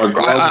 Right. or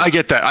global- I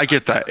get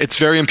that. It's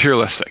very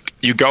imperialistic.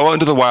 You go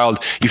into the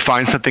wild, you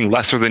find something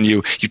lesser than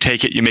you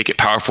take it, you make it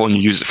powerful, and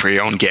you use it for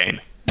your own gain.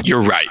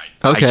 You're right.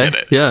 Okay. I get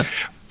it. Yeah.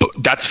 But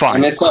that's fine.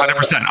 And it's not-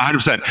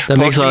 100%. That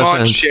makes a lot of Pokemon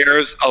sense.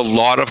 shares a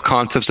lot of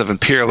concepts of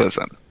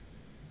imperialism.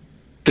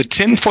 The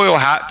tinfoil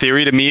hat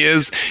theory to me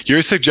is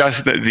you're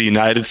suggesting that the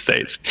United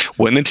States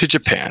went into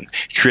Japan,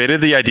 created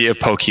the idea of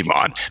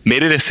Pokemon,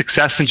 made it a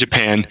success in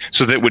Japan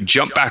so that it would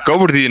jump back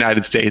over to the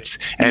United States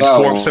and No.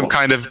 form some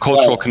kind of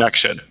cultural No.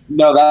 connection.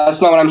 No, that's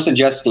not what I'm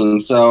suggesting.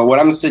 So what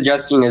I'm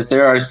suggesting is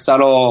there are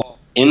subtle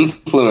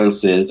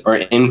influences or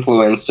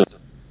influencers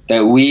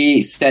that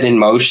we set in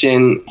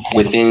motion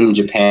within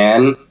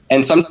Japan,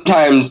 and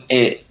sometimes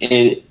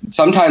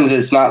sometimes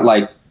it's not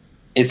like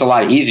it's a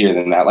lot easier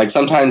than that. Like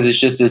sometimes it's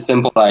just as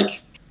simple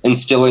like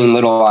instilling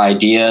little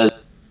ideas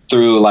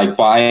through like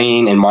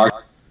buying and marketing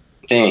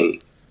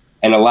things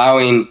and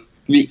allowing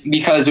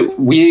because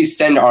we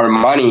send our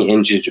money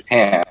into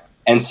Japan,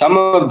 and some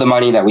of the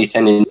money that we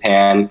send in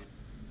Japan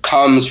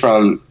comes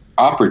from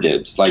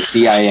operatives like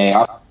CIA.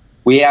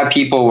 We have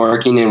people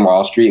working in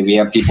Wall Street. We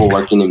have people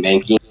working in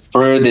banking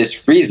for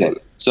this reason.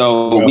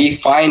 So we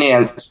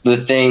finance the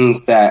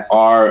things that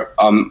are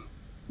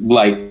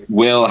like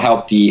will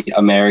help the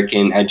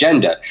American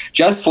agenda.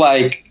 Just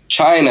like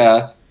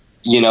China,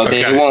 they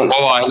won't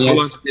Hold on.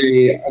 finance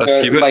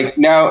Let's keep it like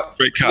now.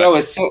 straight cut. No,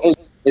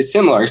 it's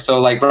similar.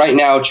 So like right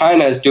now,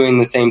 China is doing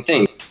the same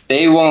thing.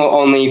 They won't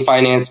only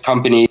finance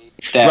companies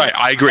that. Right,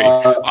 I agree.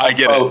 I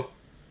get it. Oh,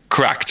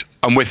 Correct.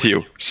 I'm with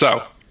you.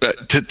 So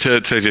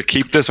to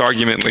keep this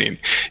argument lean,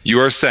 you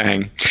are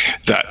saying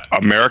that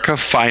America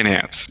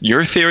financed.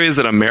 Your theory is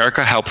that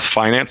America helped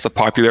finance the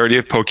popularity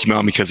of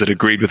Pokemon because it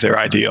agreed with their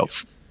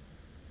ideals.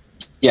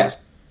 yes,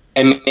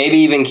 and maybe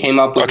even came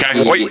up with.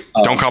 Okay, wait.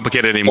 Don't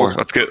complicate it anymore.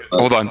 culture.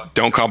 Hold on.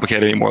 Don't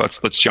complicate it anymore.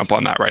 Let's jump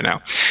on that right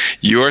now.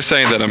 You are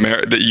saying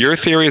that that your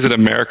theory is that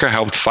America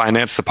helped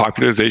finance the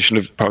popularization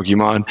of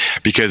Pokemon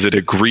because it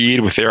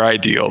agreed with their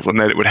ideals and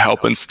that it would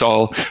help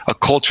install a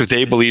culture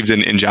they believed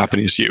in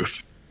Japanese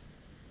youth.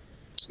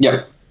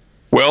 Yep.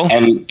 Will,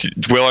 And-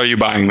 are you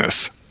buying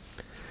this?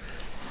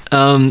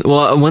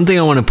 Well, one thing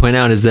I want to point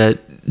out is that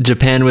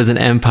Japan was an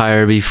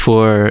empire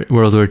before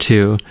World War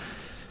II.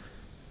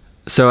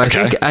 So I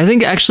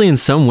think actually in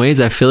some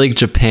ways I feel like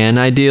Japan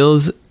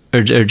ideals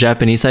or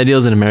Japanese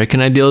ideals and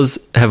American ideals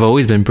have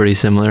always been pretty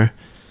similar.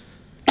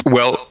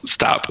 Well,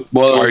 stop.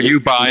 Well, are you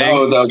buying?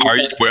 no, though, are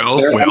you because Will?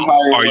 their Will?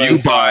 empire Are you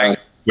was, buying?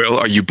 Will?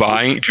 Are you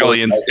buying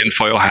Julian's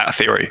tinfoil hat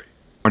theory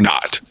or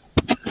not?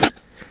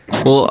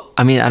 Well,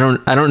 I mean, I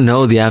don't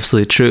know the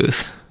absolute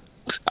truth.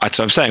 That's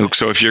what I'm saying.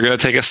 So if you're going to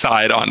take a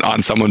side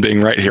on someone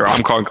being right here,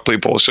 I'm calling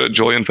complete bullshit.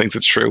 Julian thinks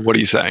it's true. What are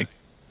you saying?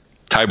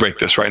 Tie break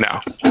this right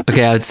now.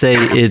 Okay, I would say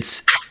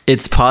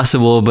it's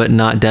possible, but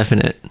not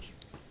definite.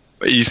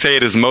 You say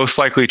it is most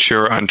likely true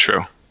or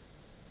untrue.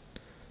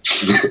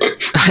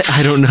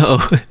 I don't know.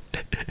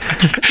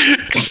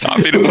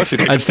 Stop being a pussy.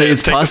 I'd say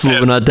it's possible,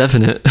 but not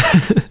definite.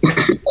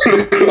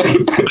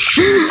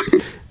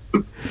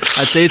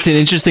 I'd say it's an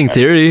interesting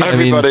theory.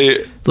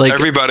 Everybody.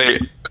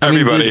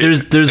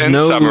 There's in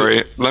no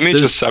summary. Let me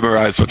just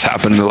summarize what's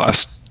happened in the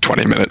last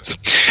 20 minutes.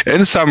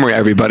 In summary,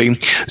 everybody,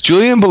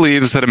 Julian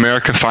believes that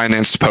America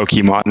financed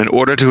Pokemon in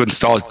order to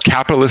install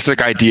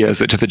capitalistic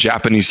ideas into the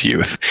Japanese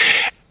youth.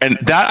 And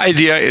that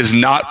idea is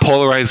not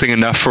polarizing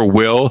enough for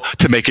Will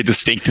to make a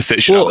distinct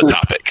decision on the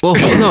topic. Well,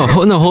 no,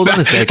 hold on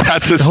a sec.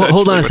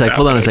 Hold on a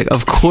sec.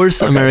 Of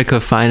course, okay. America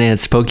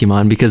financed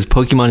Pokemon because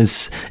Pokemon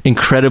is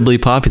incredibly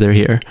popular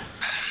here.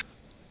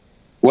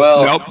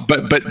 Well, no,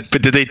 but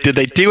did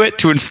they do it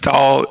to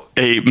install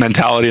a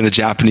mentality in the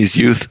Japanese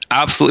youth?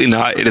 Absolutely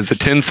not. It is a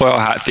tinfoil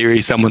hat theory.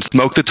 Someone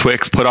smoked the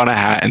Twix, put on a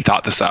hat, and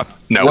thought this up.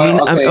 No.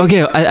 Well,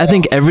 I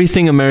think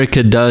everything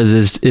America does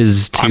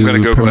is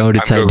to promote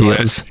its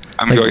ideas.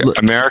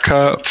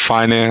 America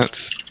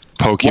finance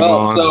Pokemon.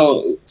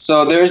 Well,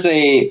 so there's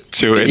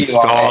to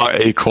install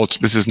a culture.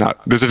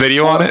 There's a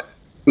video on it.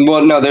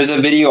 Well, no, there's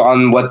a video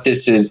on what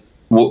this is.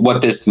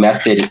 What this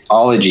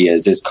methodology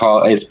is. It's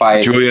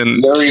by Julian.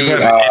 Do you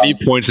have any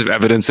points of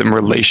evidence in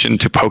relation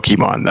to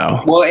Pokemon, though?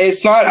 Well,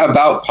 it's not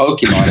about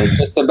Pokemon. It's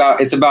just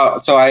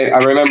about. So I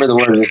remember the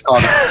word. It's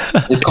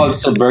called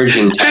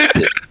subversion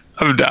tactic.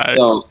 I'm dying.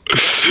 So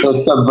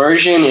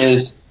subversion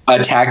is a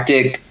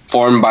tactic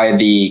formed by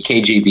the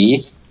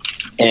KGB,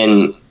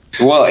 and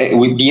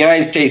the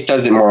United States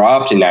does it more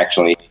often,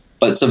 actually.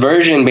 But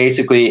subversion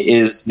basically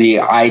is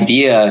the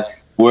idea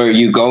where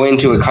you go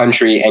into a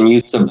country and you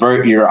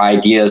subvert your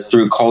ideas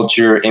through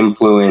culture,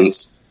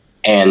 influence,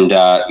 and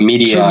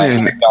media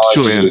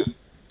technology.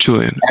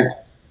 Julian,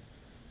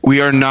 we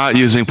are not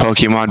using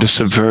Pokemon to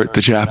subvert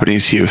the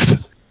Japanese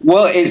youth.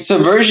 Well,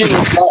 subversion is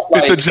not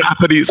like it's a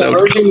Japanese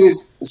subversion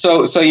is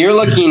so you're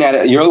looking at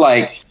it. You're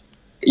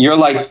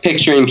like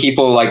picturing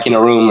people like in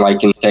a room,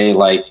 like and say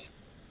like.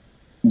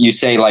 You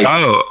say like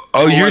you're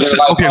saying,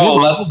 like, okay,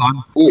 hold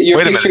on.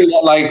 You're picturing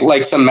that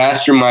like some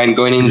mastermind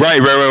going in. Right.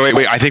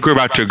 I think we're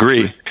about to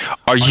agree.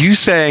 Are you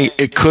saying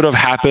it could have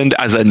happened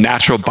as a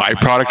natural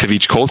byproduct of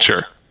each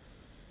culture?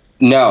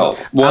 No.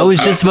 Well, I was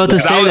just about to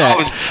say that.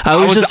 I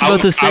was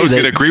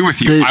going to agree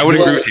with you. I would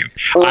agree with you.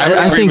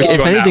 I think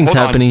if anything's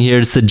happening here,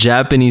 it's the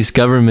Japanese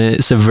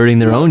government subverting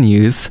their own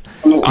youth.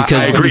 Because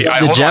I agree.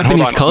 The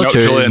Japanese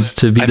culture is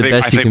to be the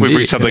best you can be. I think we've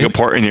reached something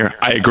important here.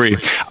 I agree.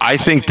 I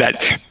think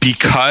that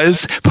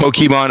because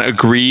Pokemon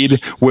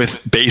agreed with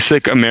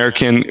basic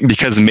American,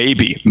 because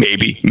maybe,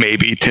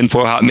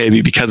 tinfoil hat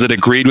maybe, because it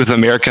agreed with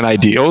American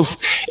ideals,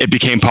 it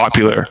became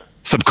popular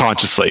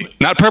subconsciously.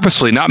 Not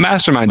purposefully, not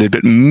masterminded,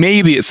 but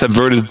maybe it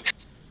subverted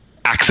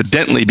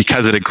accidentally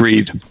because it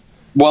agreed.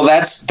 Well,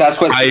 that's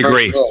what I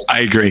agree.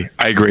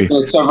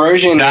 So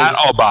subversion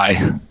I'll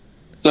buy.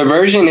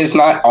 Subversion is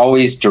not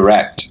always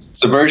direct.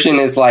 Subversion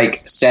is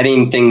like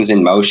setting things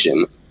in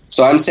motion.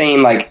 So I'm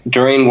saying like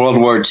during World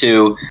War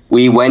II,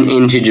 we went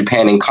into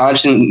Japan and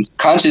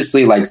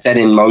consciously like set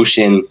in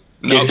motion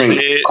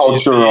different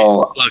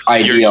cultural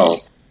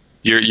ideals.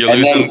 You're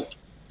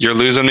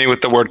losing me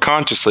with the word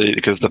consciously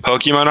because the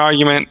Pokemon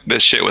argument,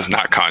 this shit was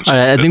not conscious. All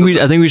right, I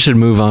think we should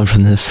move on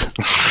from this.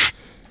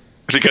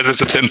 Because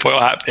it's a tinfoil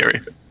hat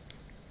theory.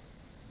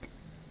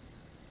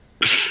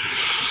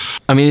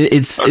 I mean,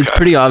 it's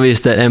pretty obvious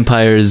that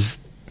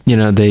empires,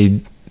 they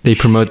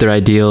promote their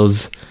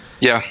ideals.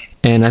 Yeah.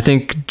 And I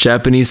think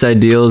Japanese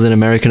ideals and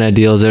American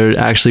ideals are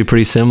actually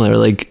pretty similar.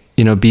 Like,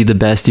 be the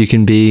best you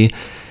can be,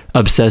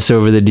 obsess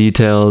over the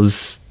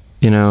details,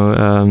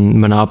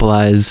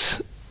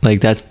 monopolize.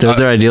 Like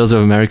those are ideals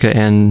of America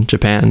and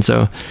Japan.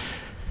 So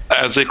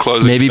as a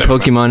closing maybe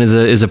statement, Pokemon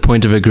is a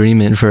point of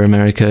agreement for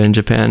America and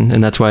Japan,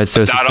 and that's why it's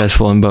so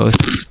successful in both.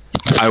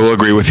 I will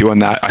agree with you on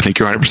that. I think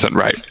you're 100%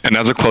 right. And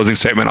as a closing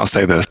statement, I'll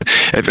say this.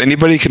 If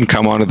anybody can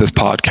come onto this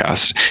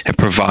podcast and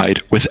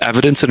provide with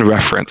evidence and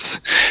reference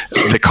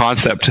the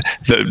concept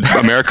that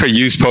America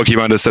used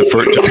Pokemon to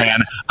subvert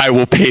Japan, I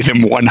will pay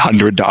them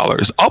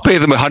 $100. I'll pay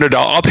them $100.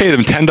 I'll pay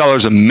them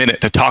 $10 a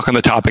minute to talk on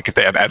the topic if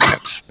they have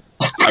evidence.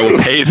 I will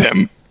pay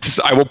them.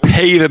 I will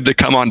pay them to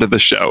come onto the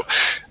show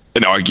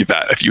and argue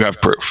that if you have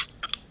proof.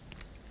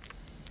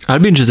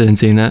 I'd be interested in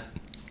seeing that.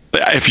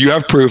 If you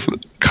have proof,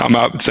 come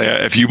out and say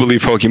it. If you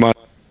believe Pokemon is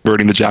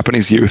converting the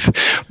Japanese youth,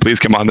 please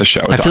come on the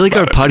show. I feel like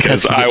our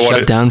podcast would get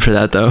shut down for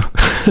that, though.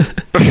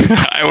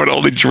 I would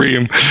only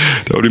dream.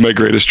 That would be my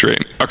greatest dream.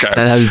 Okay.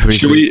 That'd be pretty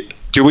sweet.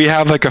 Do we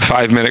have like a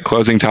 5-minute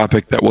closing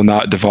topic that will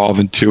not devolve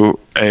into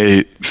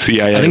a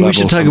CIA? I think we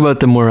should talk about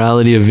the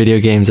morality of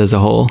video games as a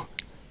whole.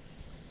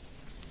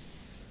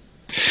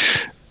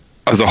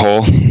 As a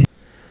whole?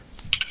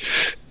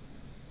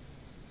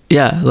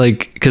 Yeah,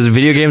 like because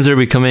video games are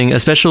becoming,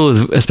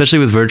 especially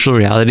with virtual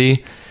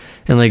reality,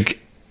 And like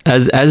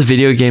as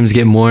video games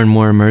get more and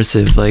more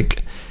immersive,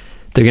 like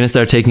they're gonna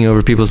start taking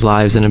over people's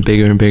lives in a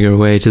bigger and bigger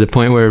way, to the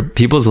point where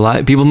people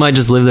might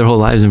just live their whole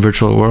lives in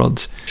virtual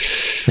worlds,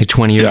 like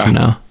 20 years from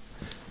now.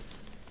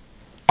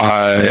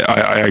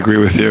 I agree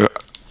with you.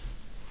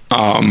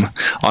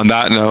 On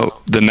that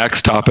note, the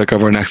next topic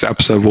of our next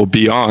episode will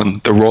be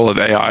on the role of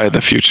AI in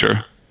the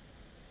future.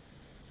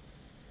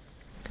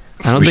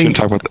 So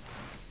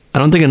I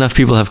don't think enough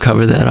people have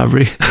covered that,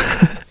 Aubrey.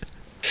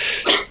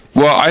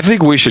 Well, I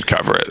think we should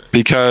cover it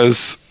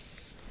because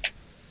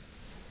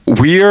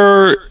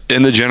we're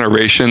in the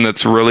generation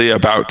that's really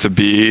about to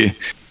be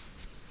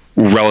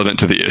relevant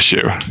to the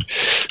issue.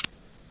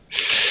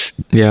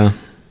 Yeah.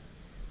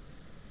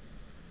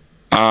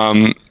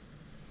 I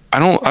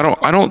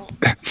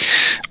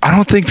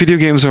don't think video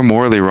games are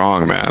morally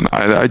wrong, man.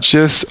 I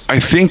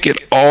think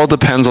it all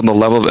depends on the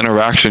level of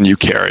interaction you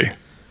carry.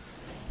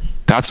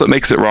 That's what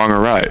makes it wrong or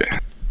right.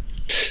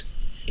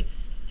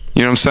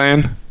 You know what I'm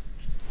saying?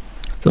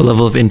 The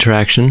level of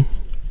interaction.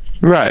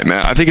 Right,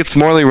 man. I think it's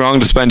morally wrong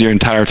to spend your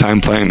entire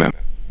time playing them.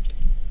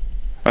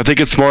 I think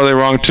it's morally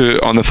wrong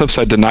to, on the flip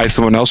side, deny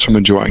someone else from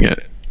enjoying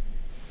it.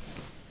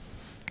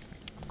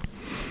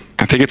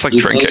 I think it's like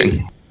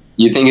drinking.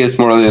 You think it's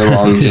morally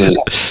wrong to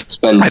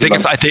spend? I think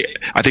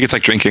it's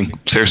like drinking.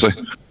 Seriously.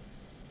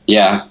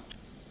 Yeah.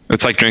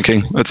 It's like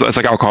drinking. It's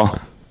like alcohol.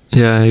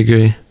 Yeah, I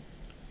agree.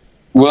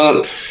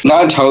 Well,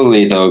 not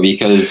totally though,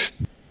 because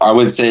I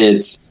would say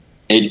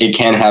it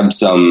can have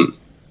some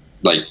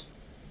like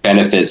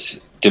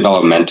benefits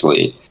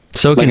developmentally.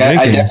 So can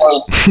drinking.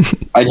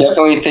 I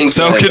definitely think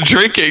so can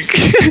drinking.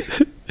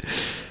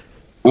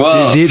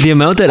 Well, the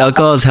amount that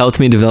alcohol has helped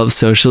me develop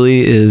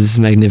socially is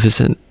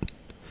magnificent.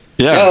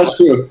 Yeah, that's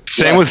true.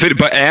 Same with video,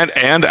 but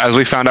and as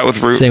we found out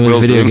with Will's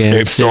video RuneScape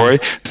games, story,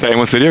 same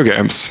with video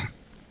games.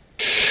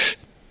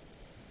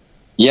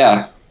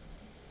 Yeah.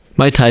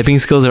 My typing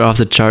skills are off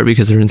the chart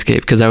because of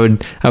RuneScape, because I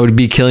would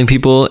be killing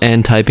people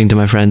and typing to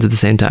my friends at the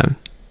same time.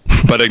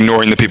 But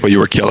ignoring the people you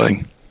were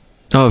killing.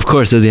 Oh, of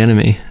course, they're the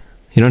enemy.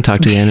 You don't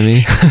talk to the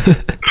enemy.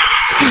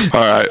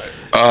 All right.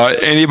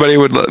 Would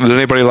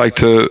anybody like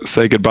to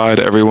say goodbye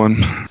to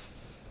everyone?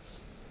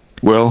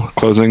 Will,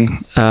 closing.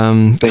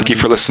 Thank you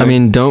for listening. I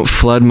mean, don't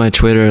flood my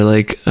Twitter.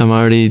 Like, I'm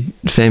already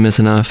famous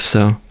enough,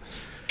 so.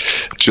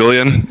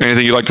 Julian,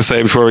 anything you'd like to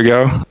say before we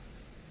go?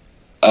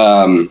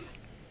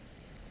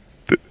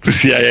 The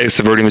CIA is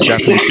subverting the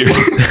Japanese youth.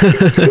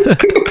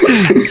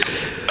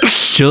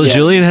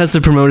 Julian has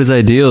to promote his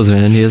ideals,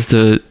 man. He has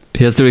to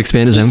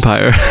expand his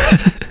empire.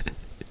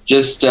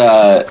 Just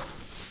not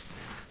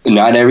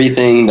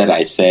everything that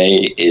I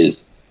say is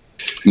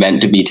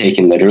meant to be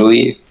taken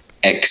literally,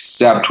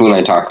 except when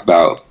I talk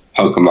about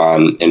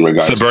Pokemon in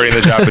regards subverting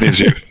the Japanese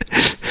youth.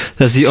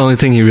 That's the only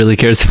thing he really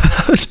cares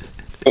about.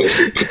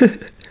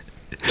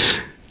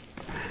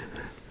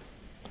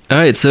 All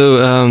right,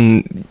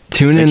 so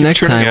tune in next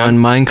time on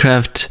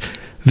Minecraft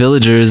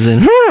Villagers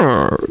and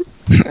on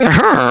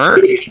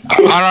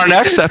our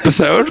next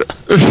episode.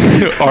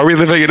 Are we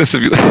living in a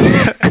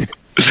simulation?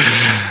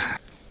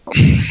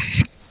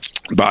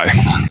 Bye.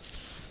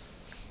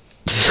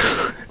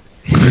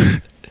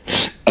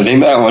 I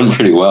think that went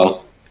pretty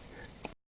well.